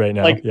stands right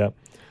now. Like, yeah.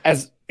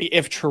 As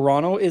if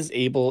Toronto is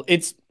able,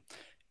 it's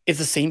the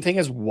same thing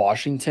as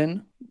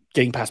Washington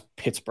getting past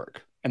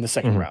Pittsburgh in the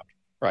second round,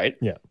 right?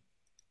 Yeah.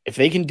 If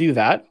they can do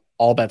that,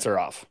 all bets are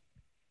off.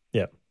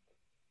 Yeah.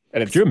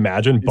 And could you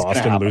imagine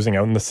Boston losing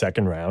out in the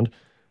second round?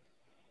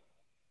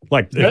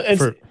 Like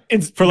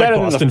it's for like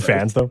Boston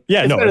fans though.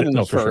 Yeah, it's better than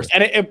the for first.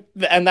 Sure.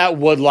 And that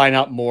would line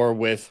up more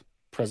with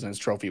President's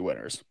Trophy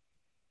winners.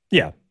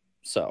 Yeah.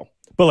 So,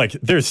 but like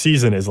their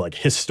season is like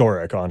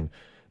historic on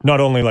not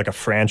only like a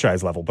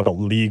franchise level but a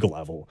league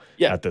level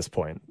at this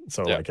point.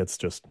 So like it's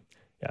just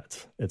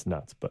it's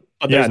nuts. But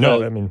yeah,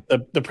 no, I mean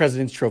the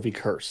President's Trophy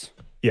curse.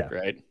 Yeah.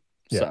 Right.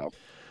 Yeah.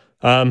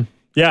 So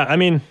yeah, I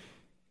mean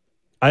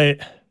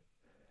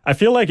I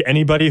feel like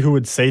anybody who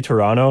would say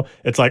Toronto,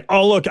 it's like,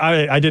 oh, look,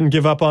 I didn't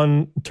give up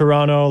on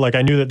Toronto. Like,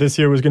 I knew that this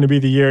year was going to be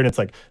the year. And it's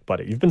like,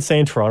 buddy, you've been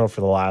saying Toronto for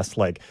the last,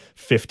 like,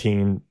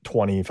 15,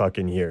 20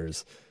 fucking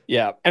years.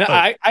 Yeah. And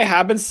I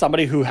have been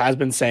somebody who has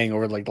been saying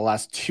over, like, the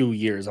last 2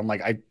 years, I'm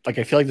like,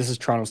 I feel like this is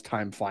Toronto's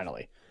time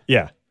finally.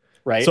 Yeah.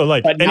 Right? So,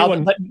 like, but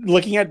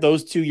looking at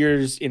those 2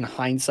 years in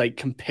hindsight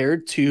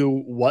compared to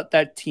what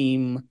that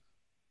team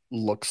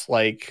looks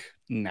like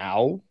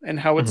now and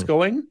how it's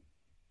going,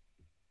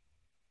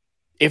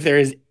 if there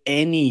is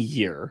any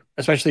year,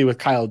 especially with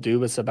Kyle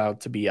Dubas about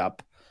to be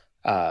up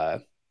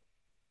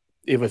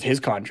with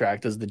his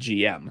contract as the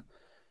GM,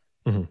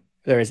 if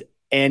there is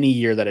any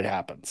year that it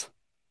happens,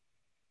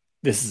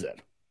 this is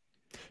it.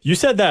 You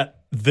said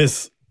that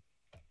this,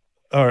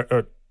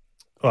 well,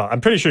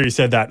 I'm pretty sure you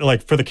said that,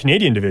 like, for the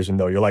Canadian division,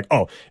 though, you're like,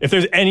 oh, if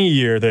there's any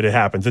year that it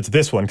happens, it's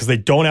this one, because they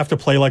don't have to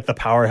play, like, the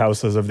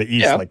powerhouses of the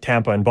East, like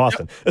Tampa and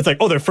Boston. It's like,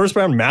 oh, their first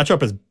round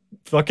matchup is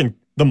fucking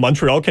the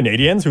Montreal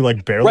Canadiens, who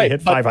like barely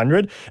hit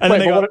 500, and then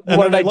they got.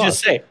 What did I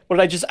just say? What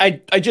did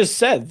I just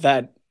said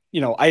that,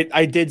 you know,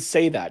 I did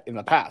say that in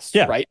the past,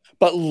 right?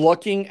 But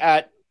looking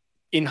at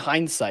in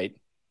hindsight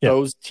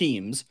those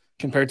teams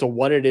compared to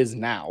what it is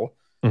now,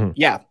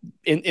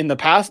 in the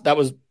past that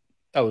was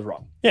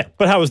wrong. Yeah,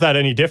 but how is that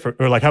any different?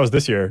 Or like, how is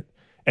this year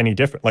any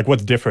different? Like,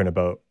 what's different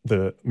about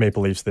the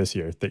Maple Leafs this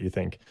year that you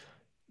think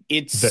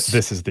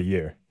this is the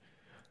year?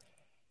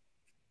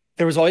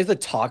 There was always the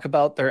talk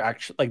about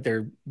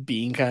there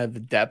being kind of the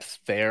depth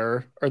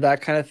there or that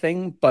kind of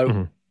thing.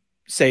 But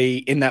say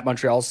in that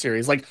Montreal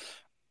series, like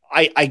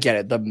I get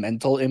it, the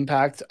mental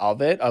impact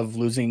of it, of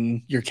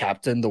losing your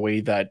captain the way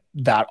that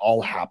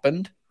all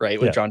happened, right?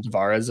 With John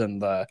Tavares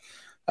and the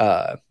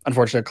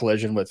unfortunate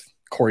collision with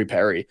Corey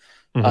Perry.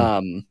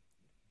 But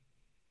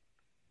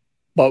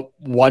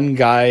one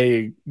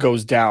guy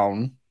goes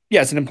down.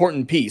 Yeah, it's an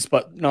important piece,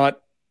 but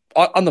not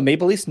on the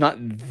Maple Leafs, not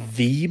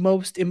the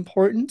most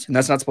important, and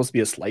that's not supposed to be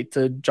a slight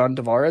to John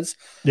Tavares.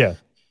 Yeah,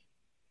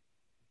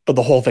 but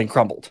the whole thing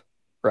crumbled,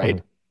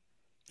 right?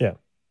 Yeah,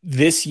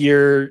 this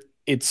year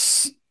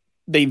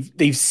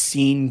they've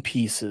seen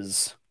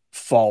pieces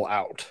fall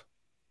out,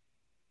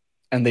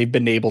 and they've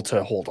been able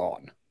to hold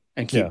on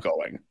and keep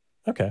going.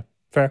 Okay,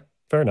 fair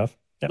enough.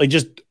 Yeah. Like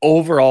just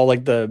overall,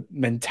 like the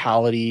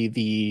mentality,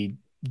 the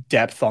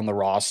depth on the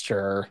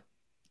roster,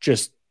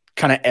 just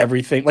kind of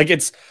everything. Like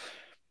it's.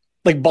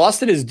 Like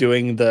Boston is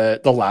doing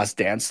the last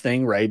dance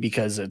thing, right?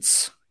 Because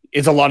it's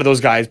a lot of those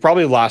guys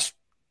probably last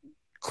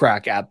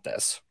crack at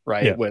this,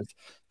 right? Yeah. With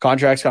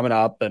contracts coming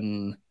up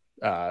and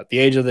the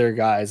age of their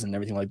guys and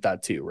everything like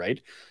that too,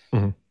 right?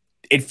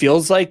 It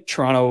feels like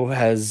Toronto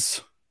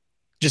has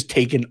just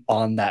taken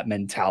on that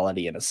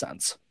mentality in a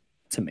sense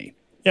to me.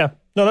 Yeah,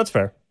 no, that's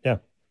fair. Yeah,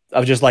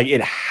 of just like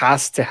it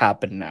has to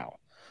happen now.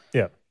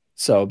 Yeah.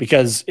 So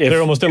because if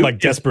they're almost in like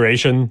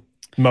desperation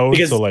mode,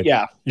 because, so like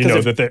you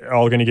know that they're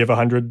all going to give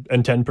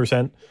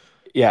 110%.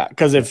 Yeah,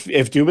 because if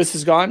Dubas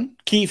is gone,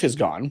 Keefe is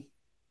gone.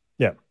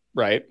 Yeah,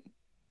 right.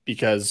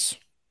 Because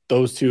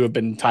those two have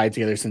been tied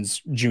together since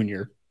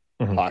junior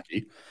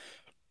hockey.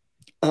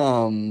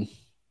 And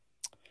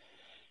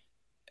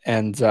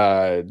at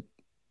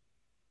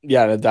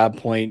that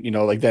point, you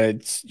know, like that,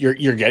 it's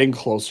you're getting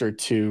closer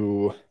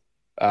to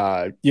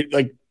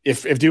like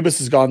if Dubas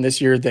is gone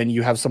this year, then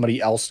you have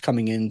somebody else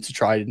coming in to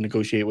try to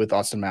negotiate with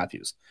Austin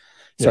Matthews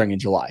starting in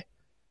July,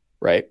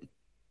 right?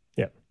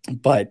 Yeah,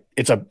 but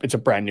it's a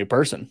brand new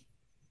person,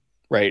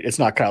 right? It's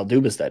not Kyle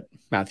Dubas that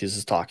Matthews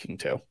is talking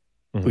to,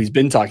 who he's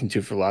been talking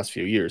to for the last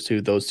few years,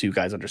 who those two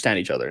guys understand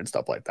each other and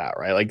stuff like that,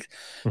 right? Like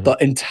the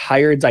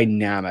entire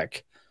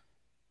dynamic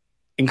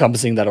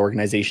encompassing that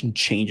organization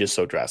changes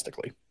so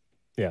drastically.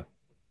 Yeah.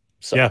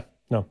 So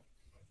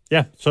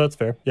yeah, so that's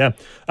fair. Yeah.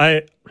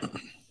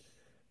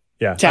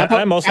 Tampa,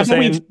 I'm also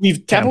saying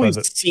we've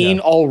seen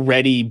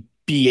already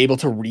be able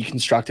to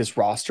reconstruct his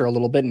roster a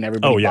little bit and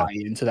everybody buy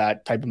into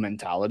that type of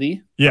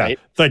mentality. Yeah. Right?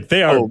 Like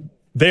they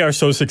are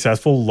so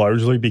successful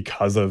largely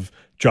because of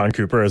John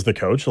Cooper as the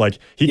coach. Like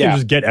he can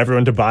just get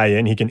everyone to buy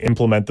in. He can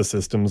implement the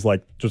systems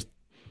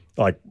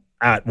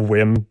at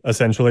whim,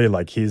 essentially.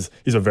 Like he's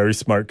a very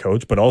smart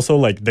coach, but also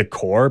like the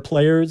core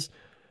players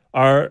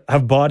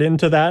have bought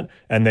into that,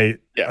 and they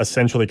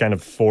essentially kind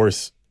of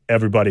force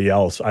everybody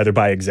else either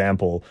by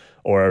example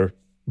or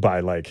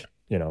by like,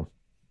 you know,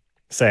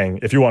 saying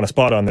if you want a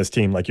spot on this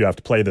team, like you have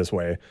to play this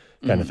way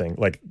kind of thing.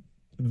 Like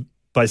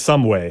by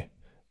some way,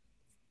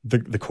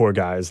 the core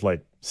guys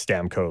like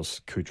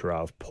Stamkos,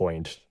 Kucherov,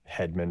 Point,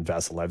 Hedman,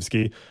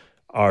 Vasilevsky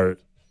are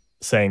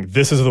saying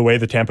this is the way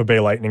the Tampa Bay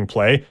Lightning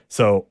play,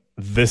 so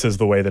this is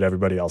the way that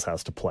everybody else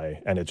has to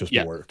play, and it just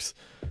works.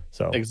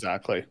 So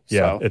exactly.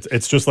 Yeah,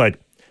 it's just like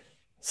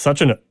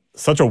such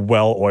a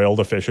well-oiled,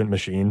 efficient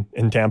machine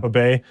in Tampa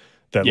Bay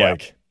that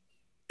like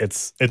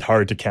it's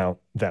hard to count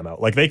them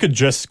out. Like they could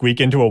just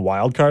squeak into a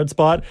wild card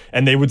spot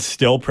and they would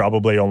still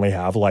probably only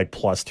have like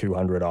plus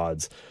 200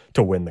 odds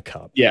to win the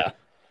cup. Yeah.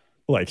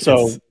 Like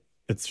so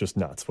it's just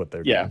nuts what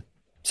they're doing.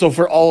 So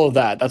for all of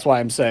that, that's why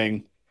I'm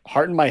saying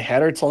heart and my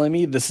head are telling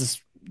me this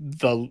is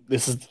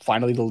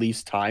finally the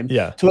Leafs' time to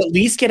at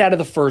least get out of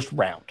the first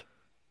round.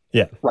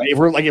 Yeah. Right.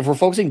 If we're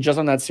focusing just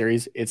on that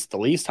series, it's the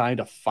Leafs' time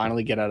to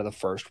finally get out of the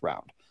first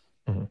round.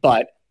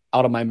 But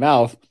out of my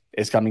mouth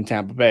is coming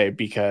Tampa Bay,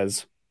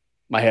 because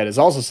my head is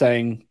also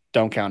saying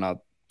don't count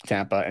out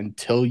Tampa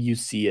until you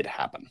see it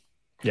happen.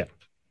 Yeah.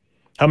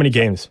 How many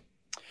games?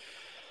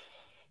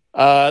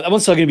 That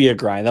one's still going to be a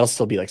grind. That'll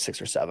still be like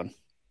 6 or 7.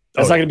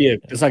 It's not going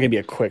to be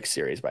a quick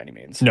series by any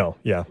means. No.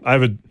 Yeah. I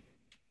would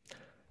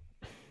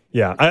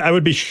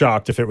be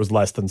shocked if it was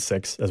less than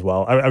 6 as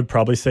well. I would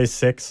probably say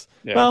 6.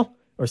 Yeah. Well,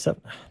 or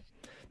 7.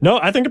 No,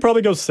 I think it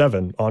probably goes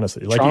 7,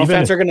 honestly. Like Toronto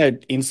fans are going to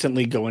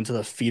instantly go into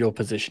the fetal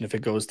position if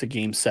it goes to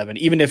game 7,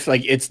 even if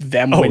like it's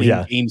them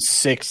winning game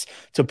 6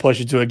 to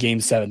push it to a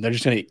game 7. They're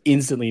just going to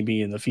instantly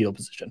be in the fetal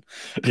position.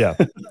 Yeah.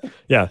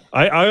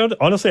 I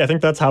honestly, I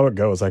think that's how it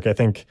goes. Like I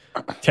think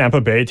Tampa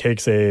Bay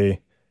takes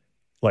a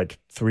like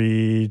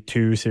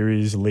 3-2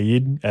 series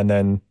lead, and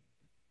then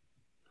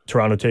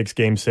Toronto takes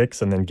game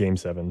 6 and then game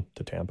 7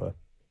 to Tampa.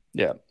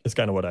 Yeah. It's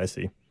kind of what I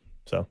see.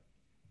 So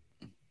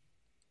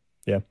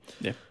yeah.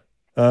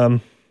 I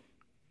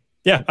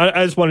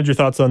just wanted your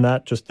thoughts on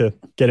that, just to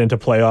get into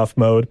playoff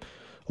mode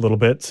a little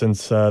bit,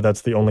 since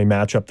that's the only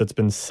matchup that's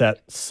been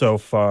set so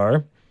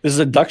far. This is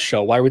a Ducks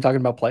show. Why are we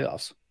talking about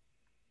playoffs?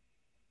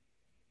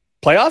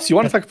 Playoffs? You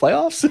want to talk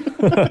playoffs?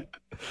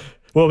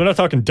 Well, we're not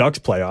talking Ducks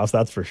playoffs,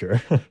 that's for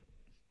sure.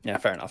 Yeah,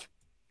 fair enough.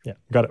 Yeah,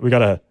 we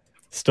gotta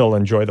still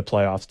enjoy the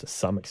playoffs to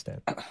some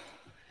extent.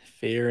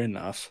 Fair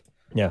enough.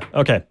 Yeah.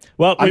 Okay.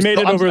 Well, I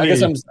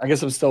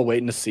guess I'm still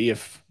waiting to see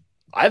if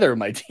either of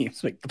my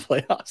teams make the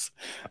playoffs.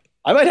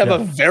 I might have a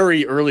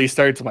very early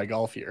start to my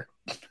golf year.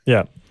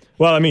 Yeah.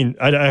 Well, I mean,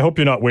 I hope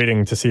you're not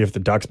waiting to see if the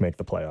Ducks make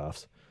the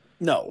playoffs.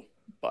 No,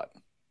 but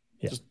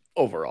just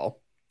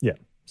overall. Yeah.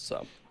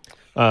 So.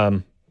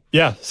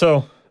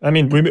 So, I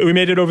mean, we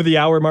made it over the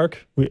hour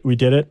mark. We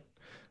did it.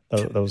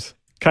 That was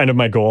kind of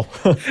my goal.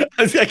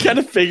 I kind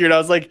of figured. I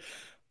was like,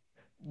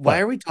 why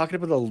are we talking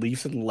about the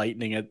Leafs and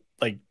Lightning at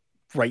like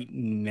right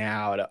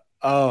now?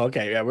 Oh,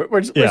 okay. Yeah,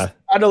 we're just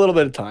add a little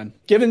bit of time,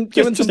 giving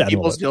some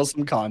people still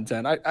some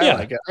content. I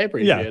like it. I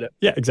appreciate it.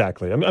 Yeah,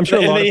 exactly. I'm sure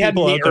a lot of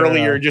people had me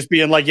earlier just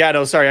being like,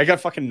 no, sorry, I got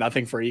fucking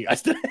nothing for you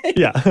guys today.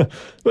 Yeah,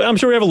 I'm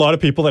sure we have a lot of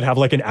people that have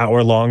like an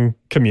hour-long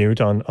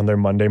commute on their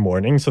Monday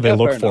morning, so they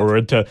look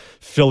forward to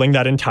filling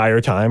that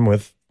entire time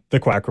with the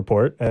Quack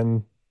Report,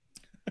 and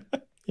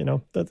you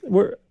know,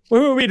 where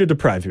are we to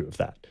deprive you of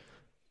that?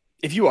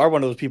 If you are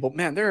one of those people,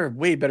 man, there are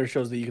way better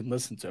shows that you can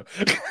listen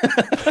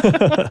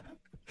to.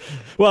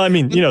 Well, I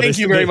mean, you know, thank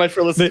you very much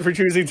for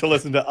choosing to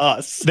listen to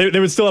us. They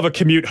would still have a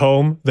commute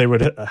home. They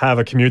would have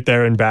a commute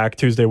there and back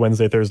Tuesday,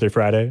 Wednesday, Thursday,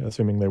 Friday,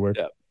 assuming they work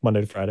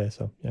Monday to Friday.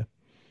 So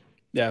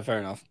yeah, fair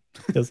enough.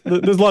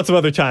 There's lots of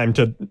other time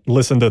to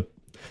listen to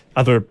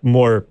other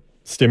more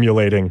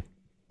stimulating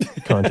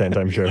content,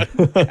 I'm sure.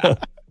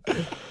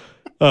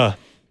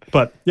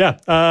 But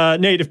yeah,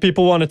 Nate, if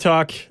people want to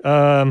talk,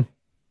 I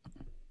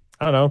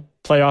don't know,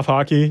 playoff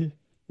hockey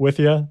with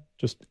you,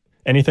 just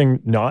anything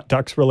not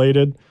Ducks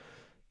related,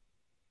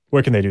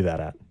 where can they do that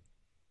at?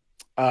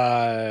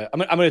 I'm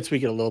going to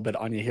tweak it a little bit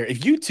on you here.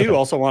 If you too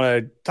also want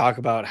to talk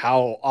about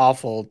how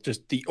awful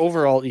just the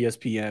overall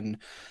ESPN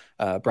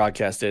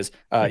broadcast is,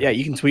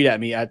 you can tweet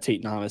at me at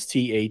Tate Nomas,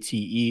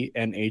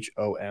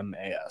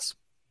 TateNhomas.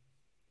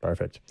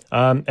 Perfect.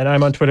 And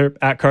I'm on Twitter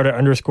at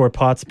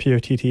Carter_Potts,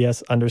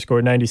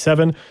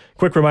 POTTS_97.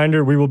 Quick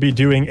reminder, we will be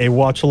doing a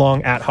watch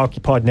along at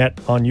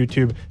HockeyPodNet on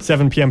YouTube,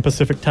 7 p.m.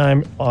 Pacific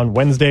time on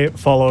Wednesday,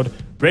 followed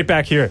right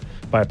back here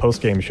by a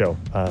post-game show,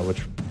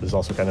 which is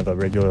also kind of a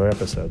regular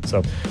episode.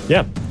 So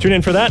yeah, tune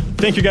in for that.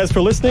 Thank you guys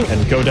for listening,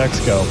 and go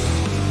Ducks, go.